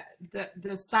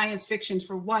the science fiction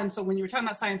for one. So when you were talking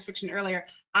about science fiction earlier,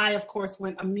 I of course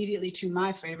went immediately to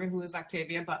my favorite, who is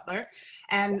Octavia Butler,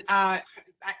 and I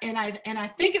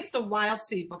think it's the Wild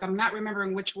Seed book. I'm not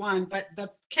remembering which one, but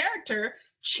the character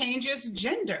changes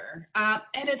gender, and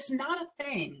it's not a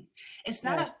thing. It's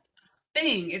not a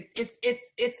thing.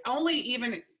 It's only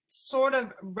even sort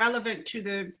of relevant to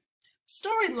the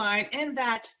storyline in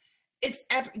that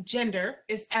gender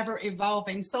is ever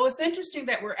evolving. So it's interesting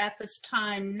that we're at this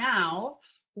time now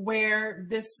where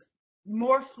this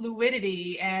more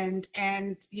fluidity and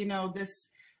you know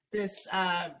this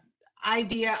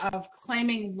idea of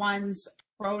claiming one's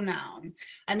pronoun.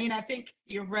 I mean, I think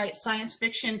you're right. Science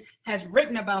fiction has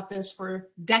written about this for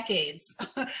decades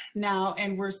now,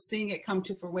 and we're seeing it come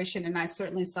to fruition. And I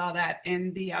certainly saw that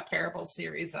in the Parable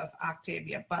series of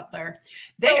Octavia Butler.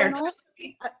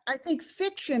 I think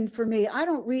fiction for me, I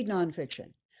don't read nonfiction.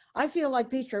 I feel like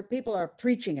people are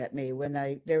preaching at me when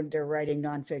they're writing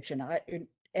nonfiction.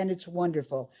 And it's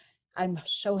wonderful. I'm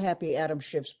so happy Adam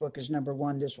Schiff's book is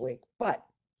 #1 this week. But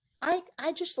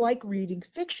I just like reading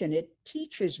fiction. It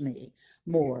teaches me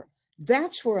more.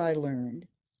 That's where I learned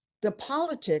the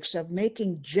politics of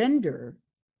making gender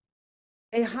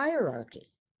a hierarchy,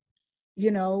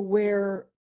 you know, where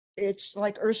it's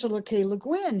like Ursula K. Le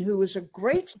Guin, who was a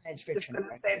great science fiction. Just going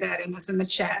to say that, and it's in the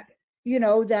chat. You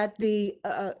know, that the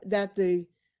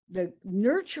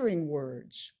nurturing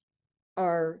words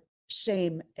are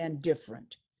same and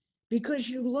different because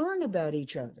you learn about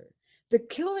each other. The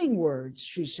killing words,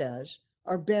 she says,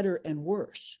 are better and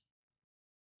worse.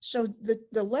 So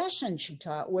the lesson she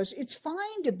taught was it's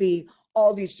fine to be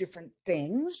all these different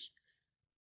things,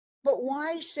 but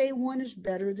why say one is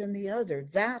better than the other?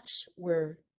 That's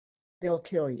where they'll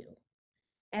kill you.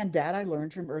 And that I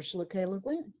learned from Ursula K. Le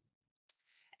Guin.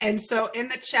 And so in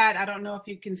the chat, I don't know if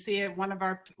you can see it, one of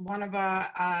our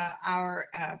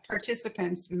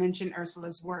participants mentioned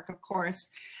Ursula's work, of course.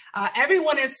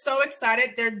 Everyone is so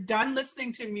excited. They're done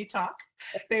listening to me talk.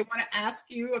 They want to ask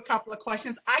you a couple of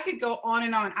questions. I could go on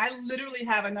and on. I literally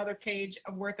have another page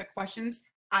worth of questions.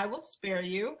 I will spare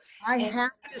you. I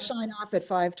have to sign off at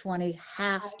 5:20.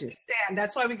 Have to. I understand.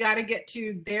 That's why we got to get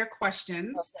to their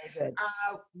questions. Okay, good.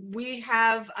 We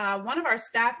have one of our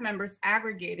staff members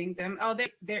aggregating them. Oh,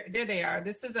 there they are.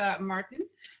 This is Martin.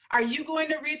 Are you going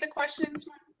to read the questions,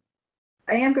 Martin?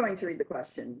 I am going to read the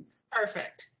questions.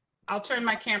 Perfect. I'll turn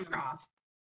my camera off.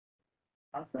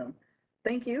 Awesome.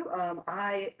 Thank you.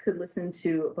 I could listen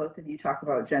to both of you talk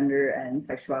about gender and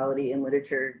sexuality in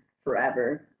literature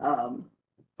forever.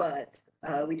 But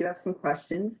we do have some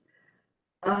questions.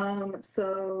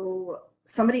 So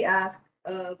somebody asked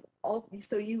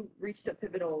so you reached a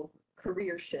pivotal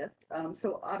career shift.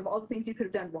 So out of all the things you could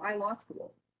have done, why law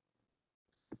school?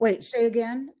 Wait, say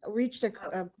again, reached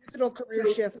a pivotal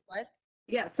career shift, what?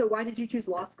 Yeah, so why did you choose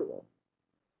law school?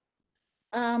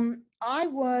 I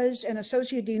was an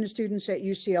associate dean of students at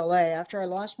UCLA. After I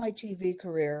lost my TV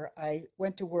career, I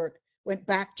went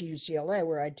back to UCLA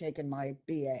where I'd taken my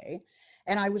BA.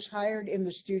 And I was hired in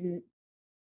the student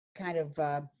kind of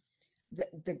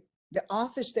the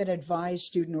office that advised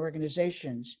student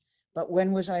organizations. But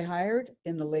when was I hired?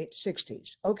 In the late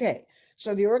 60s. Okay,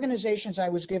 so the organizations I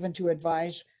was given to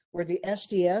advise were the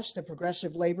SDS, the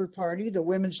Progressive Labor Party, the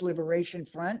Women's Liberation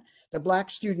Front, the Black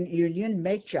Student Union,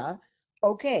 MECHA.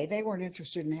 Okay, they weren't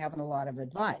interested in having a lot of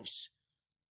advice,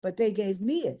 but they gave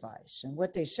me advice. And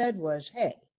what they said was,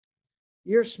 hey,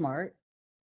 you're smart.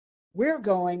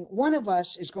 One of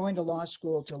us is going to law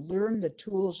school to learn the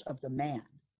tools of the man.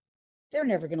 They're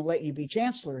never going to let you be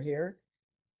chancellor here.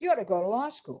 You ought to go to law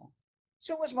school.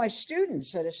 So it was my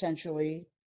students that essentially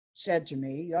said to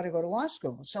me, you ought to go to law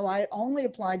school. So I only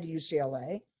applied to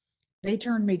UCLA. They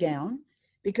turned me down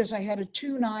because I had a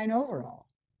 2.9 overall.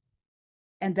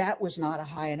 And that was not a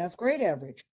high enough grade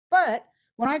average. But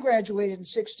when I graduated in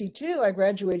 62, I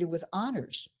graduated with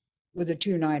honors with a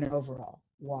 2.9 overall.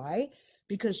 Why?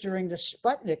 Because during the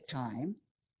Sputnik time,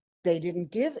 they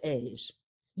didn't give A's.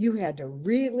 You had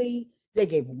to they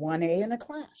gave 1 A in a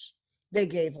class. They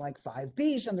gave like 5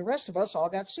 B's, and the rest of us all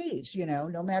got C's, you know,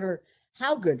 no matter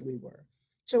how good we were.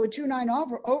 So a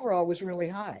 2.9 overall was really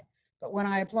high. But when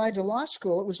I applied to law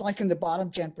school, it was like in the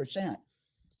bottom 10%.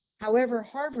 However,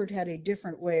 Harvard had a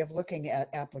different way of looking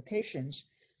at applications.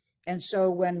 And so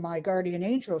when my guardian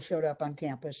angel showed up on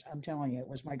campus, I'm telling you, it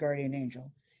was my guardian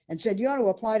angel, and said, you ought to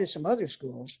apply to some other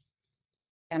schools.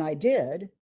 And I did.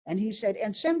 And he said,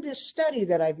 and send this study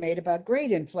that I've made about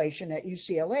grade inflation at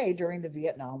UCLA during the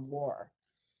Vietnam War.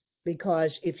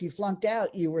 Because if you flunked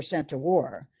out, you were sent to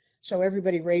war. So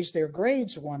everybody raised their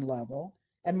grades one level.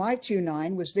 And my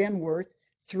 2.9 was then worth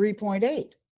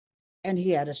 3.8. And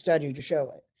he had a study to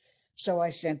show it. So I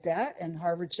sent that, and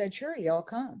Harvard said, sure, y'all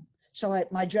come. So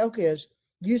my joke is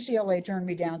UCLA turned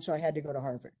me down, so I had to go to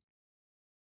Harvard.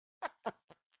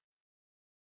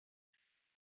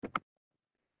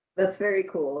 That's very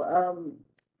cool.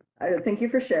 Thank you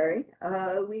for sharing.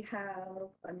 We have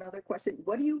another question.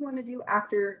 What do you want to do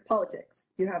after politics?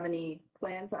 Do you have any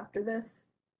plans after this?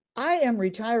 I am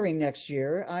retiring next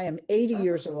year. I am 80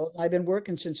 years old. I've been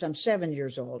working since I'm 7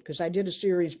 years old because I did a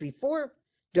series before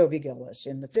Dobie Gillis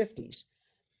in the 50s.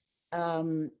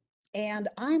 And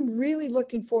I'm really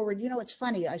looking forward. You know, it's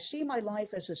funny. I see my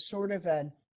life as a sort of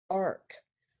an arc,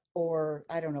 or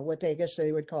I don't know what I guess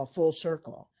they would call full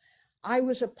circle. I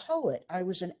was a poet. I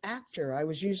was an actor. I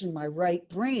was using my right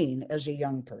brain as a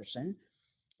young person.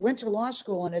 Went to law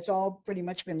school, and it's all pretty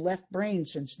much been left brain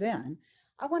since then.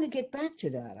 I want to get back to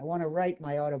that. I want to write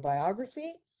my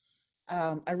autobiography.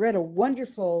 I read a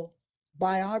wonderful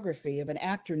biography of an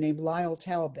actor named Lyle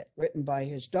Talbot, written by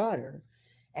his daughter,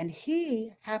 and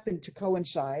he happened to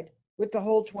coincide with the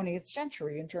whole 20th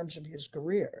century in terms of his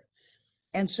career.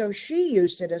 And so she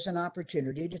used it as an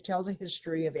opportunity to tell the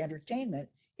history of entertainment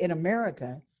in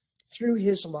America through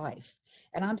his life.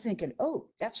 And I'm thinking, oh,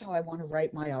 that's how I want to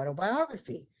write my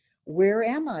autobiography. Where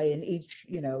am I in each,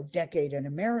 decade in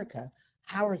America?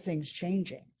 How are things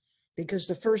changing? Because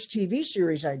the first TV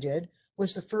series I did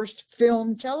was the first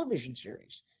film television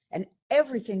series, and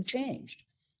everything changed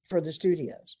for the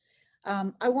studios.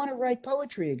 I want to write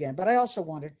poetry again, but I also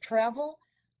want to travel.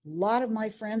 A lot of my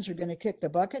friends are going to kick the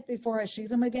bucket before I see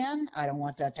them again. I don't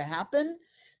want that to happen.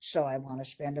 So I want to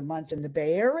spend a month in the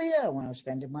Bay Area. I want to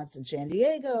spend a month in San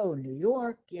Diego, New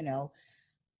York,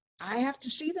 I have to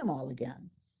see them all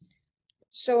again.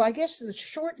 So I guess the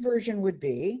short version would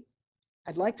be,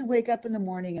 I'd like to wake up in the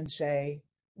morning and say,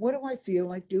 what do I feel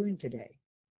like doing today?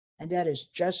 And that is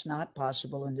just not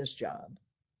possible in this job.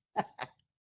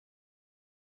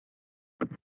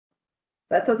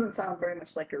 That doesn't sound very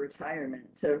much like a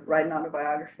retirement, to write an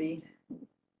autobiography.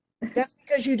 That's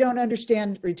because you don't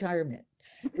understand retirement.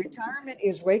 Retirement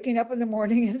is waking up in the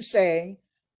morning and saying,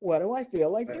 what do I feel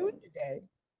like doing today?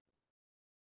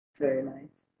 It's very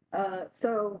nice.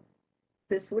 So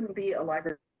this wouldn't be a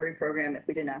library program if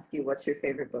we didn't ask you what's your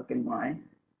favorite book and why.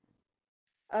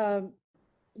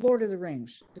 Lord of the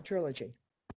Rings, the trilogy.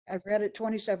 I've read it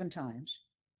 27 times.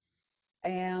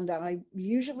 And I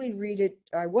usually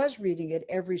I was reading it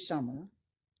every summer,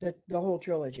 the whole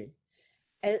trilogy.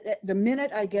 The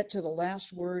minute I get to the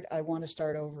last word, I want to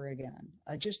start over again.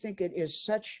 I just think it is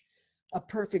such a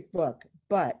perfect book.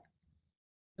 But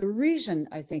the reason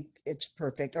I think it's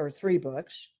perfect, or 3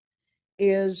 books,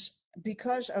 is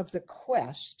because of the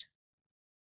quest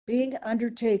being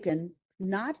undertaken,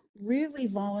 not really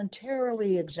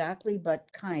voluntarily exactly,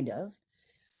 but kind of,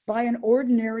 by an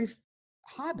ordinary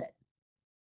hobbit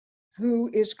who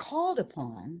is called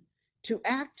upon to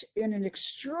act in an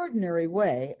extraordinary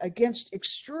way against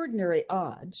extraordinary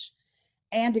odds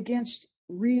and against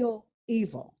real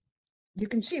evil. You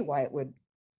can see why it would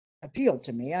appeal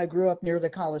to me. I grew up near the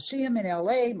Coliseum in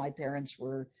LA. My parents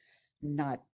were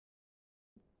not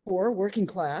poor, working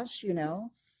class,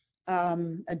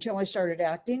 until I started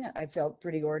acting. I felt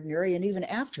pretty ordinary. And even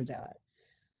after that,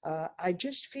 I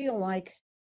just feel like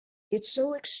it's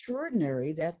so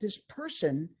extraordinary that this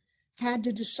person had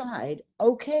to decide,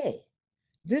 okay,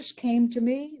 this came to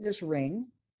me, this ring,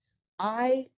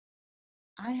 I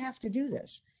have to do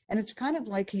this. And it's kind of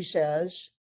like he says,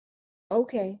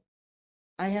 okay,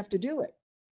 I have to do it.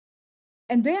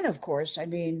 And then, of course, I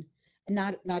mean,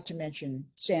 not to mention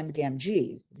Sam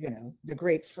Gamgee, the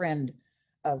great friend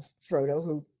of Frodo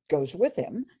who goes with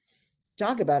him.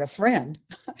 Talk about a friend.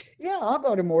 Yeah, I'll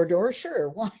go to Mordor, sure.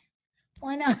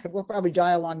 Why not? We'll probably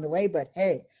die along the way, but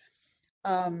hey,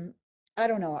 I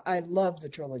don't know. I love the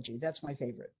trilogy. That's my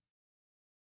favorite.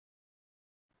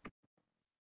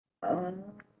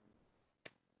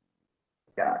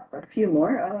 Got a few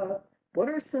more. What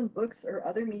are some books or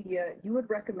other media you would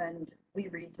recommend we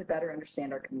read to better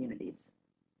understand our communities?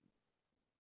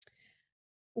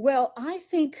 Well, I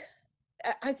think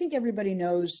everybody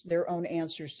knows their own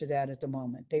answers to that at the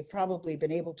moment. They've probably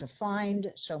been able to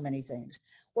find so many things.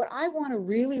 What I want to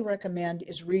really recommend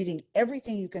is reading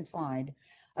everything you can find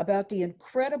about the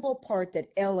incredible part that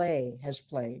LA has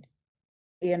played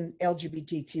in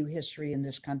LGBTQ history in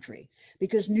this country,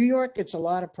 because New York gets a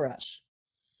lot of press,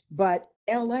 but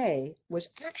LA was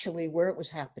actually where it was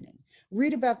happening.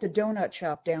 Read about the donut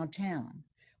shop downtown,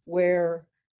 where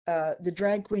the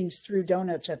drag queens threw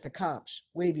donuts at the cops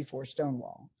way before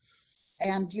Stonewall.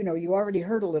 And, you know, you already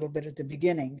heard a little bit at the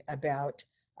beginning about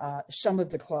some of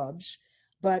the clubs,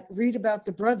 but read about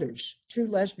the Brothers, two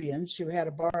lesbians who had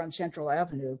a bar on Central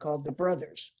Avenue called the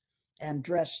Brothers and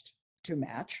dressed to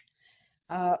match.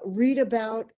 Read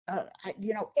about,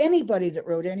 you know, anybody that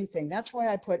wrote anything. That's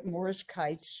why I put Morris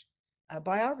Kite's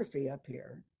biography up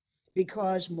here,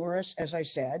 because Morris, as I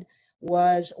said,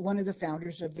 was one of the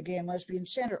founders of the Gay and Lesbian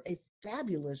Center, a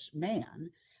fabulous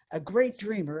man, a great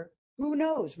dreamer. Who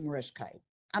knows Morris Kite?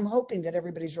 I'm hoping that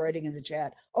everybody's writing in the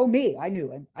chat, oh, me, I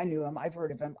knew him, I've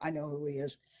heard of him, I know who he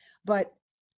is. But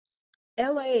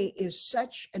LA is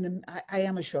such an, I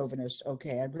am a chauvinist,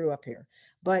 okay, I grew up here,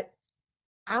 but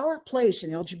our place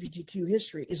in LGBTQ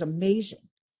history is amazing.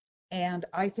 And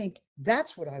I think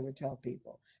that's what I would tell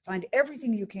people. Find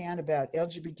everything you can about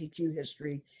LGBTQ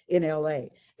history in LA,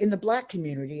 in the Black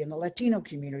community, in the Latino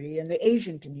community, in the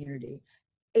Asian community,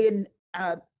 in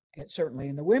certainly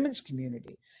in the women's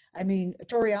community. I mean,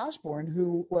 Tori Osborne,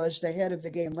 who was the head of the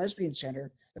Gay and Lesbian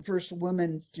Center, the first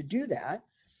woman to do that,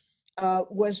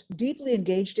 was deeply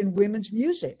engaged in women's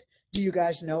music. Do you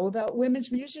guys know about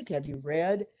women's music? Have you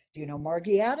read? Do you know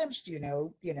Margie Adams? Do you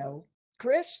know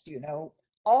Chris? Do you know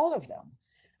all of them?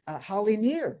 Holly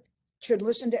Near. Should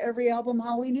listen to every album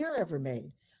Holly Near ever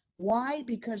made. Why?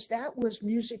 Because that was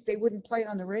music they wouldn't play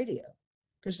on the radio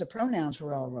because the pronouns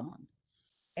were all wrong.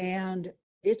 And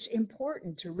it's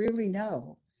important to really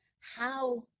know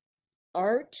how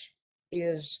art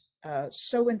is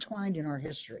so entwined in our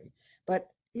history. But,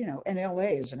 you know, and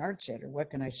LA is an art center, what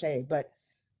can I say? But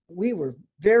we were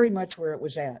very much where it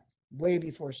was at way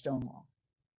before Stonewall.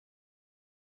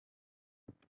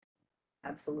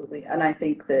 Absolutely. And I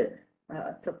think that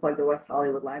to plug the West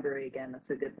Hollywood Library again,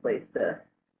 that's a good place to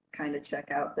kind of check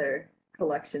out their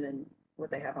collection and what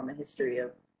they have on the history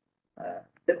of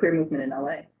the queer movement in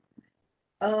LA.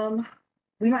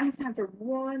 We might have time for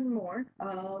one more.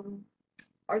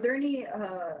 Are there any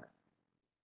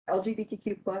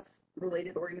LGBTQ plus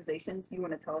related organizations you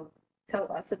want to tell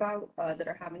us about that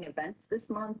are having events this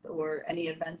month, or any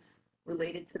events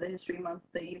related to the History Month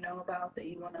that you know about that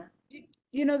you want to?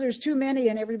 You know, there's too many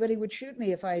and everybody would shoot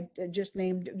me if I just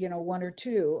named, you know, one or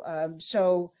two.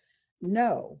 So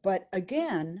no, but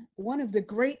again, one of the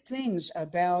great things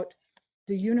about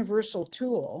the universal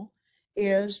tool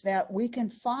is that we can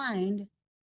find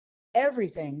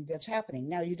everything that's happening.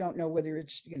 Now, you don't know whether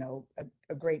it's, you know,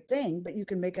 a great thing, but you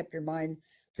can make up your mind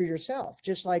for yourself.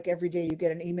 Just like every day you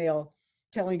get an email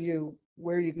telling you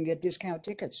where you can get discount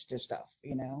tickets to stuff,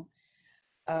 you know.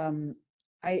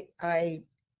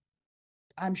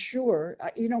 I'm sure,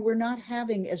 you know, we're not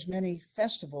having as many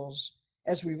festivals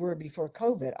as we were before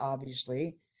COVID,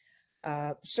 obviously.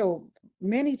 So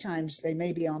many times they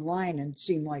may be online and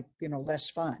seem like, you know, less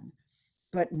fun,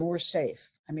 but more safe.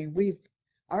 I mean,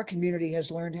 our community has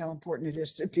learned how important it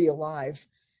is to be alive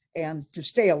and to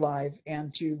stay alive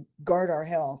and to guard our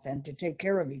health and to take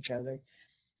care of each other.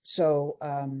 So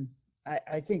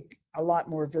I think a lot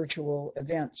more virtual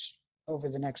events over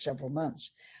the next several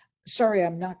months. Sorry,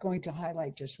 I'm not going to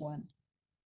highlight just one.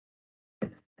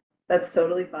 That's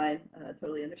totally fine.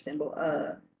 Totally understandable.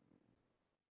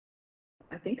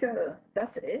 I think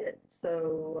that's it.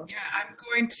 So yeah, I'm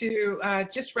going to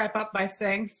just wrap up by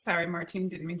saying, sorry, Martine,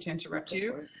 didn't mean to interrupt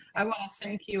you. I want to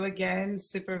thank you again,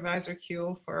 Supervisor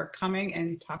Kuehl, for coming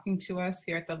and talking to us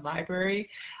here at the library.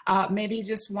 Maybe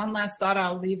just one last thought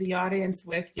I'll leave the audience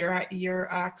with, your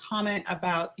comment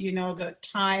about, you know, the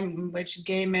time in which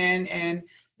gay men and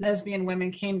lesbian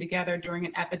women came together during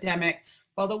an epidemic.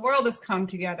 Well, the world has come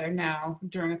together now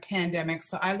during a pandemic,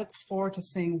 so I look forward to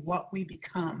seeing what we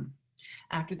become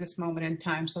after this moment in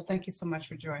time. So thank you so much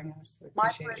for joining us. My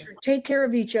pleasure. Take care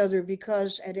of each other,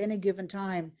 because at any given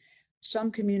time, some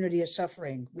community is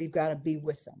suffering. We've got to be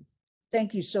with them.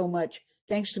 Thank you so much.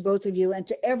 Thanks to both of you and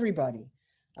to everybody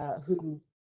who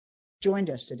joined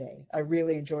us today. I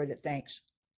really enjoyed it. Thanks.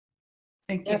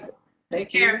 Thank you. Take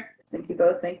care. Thank you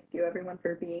both. Thank you everyone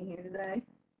for being here today.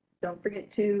 Don't forget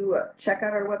to check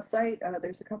out our website.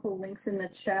 There's a couple of links in the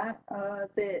chat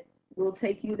that will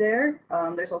take you there.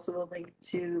 There's also a link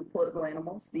to Political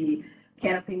Animals, the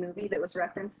Canopy movie that was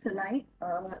referenced tonight.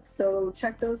 So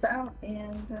check those out,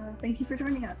 and thank you for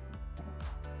joining us.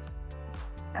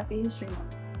 Happy History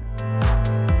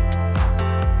Month.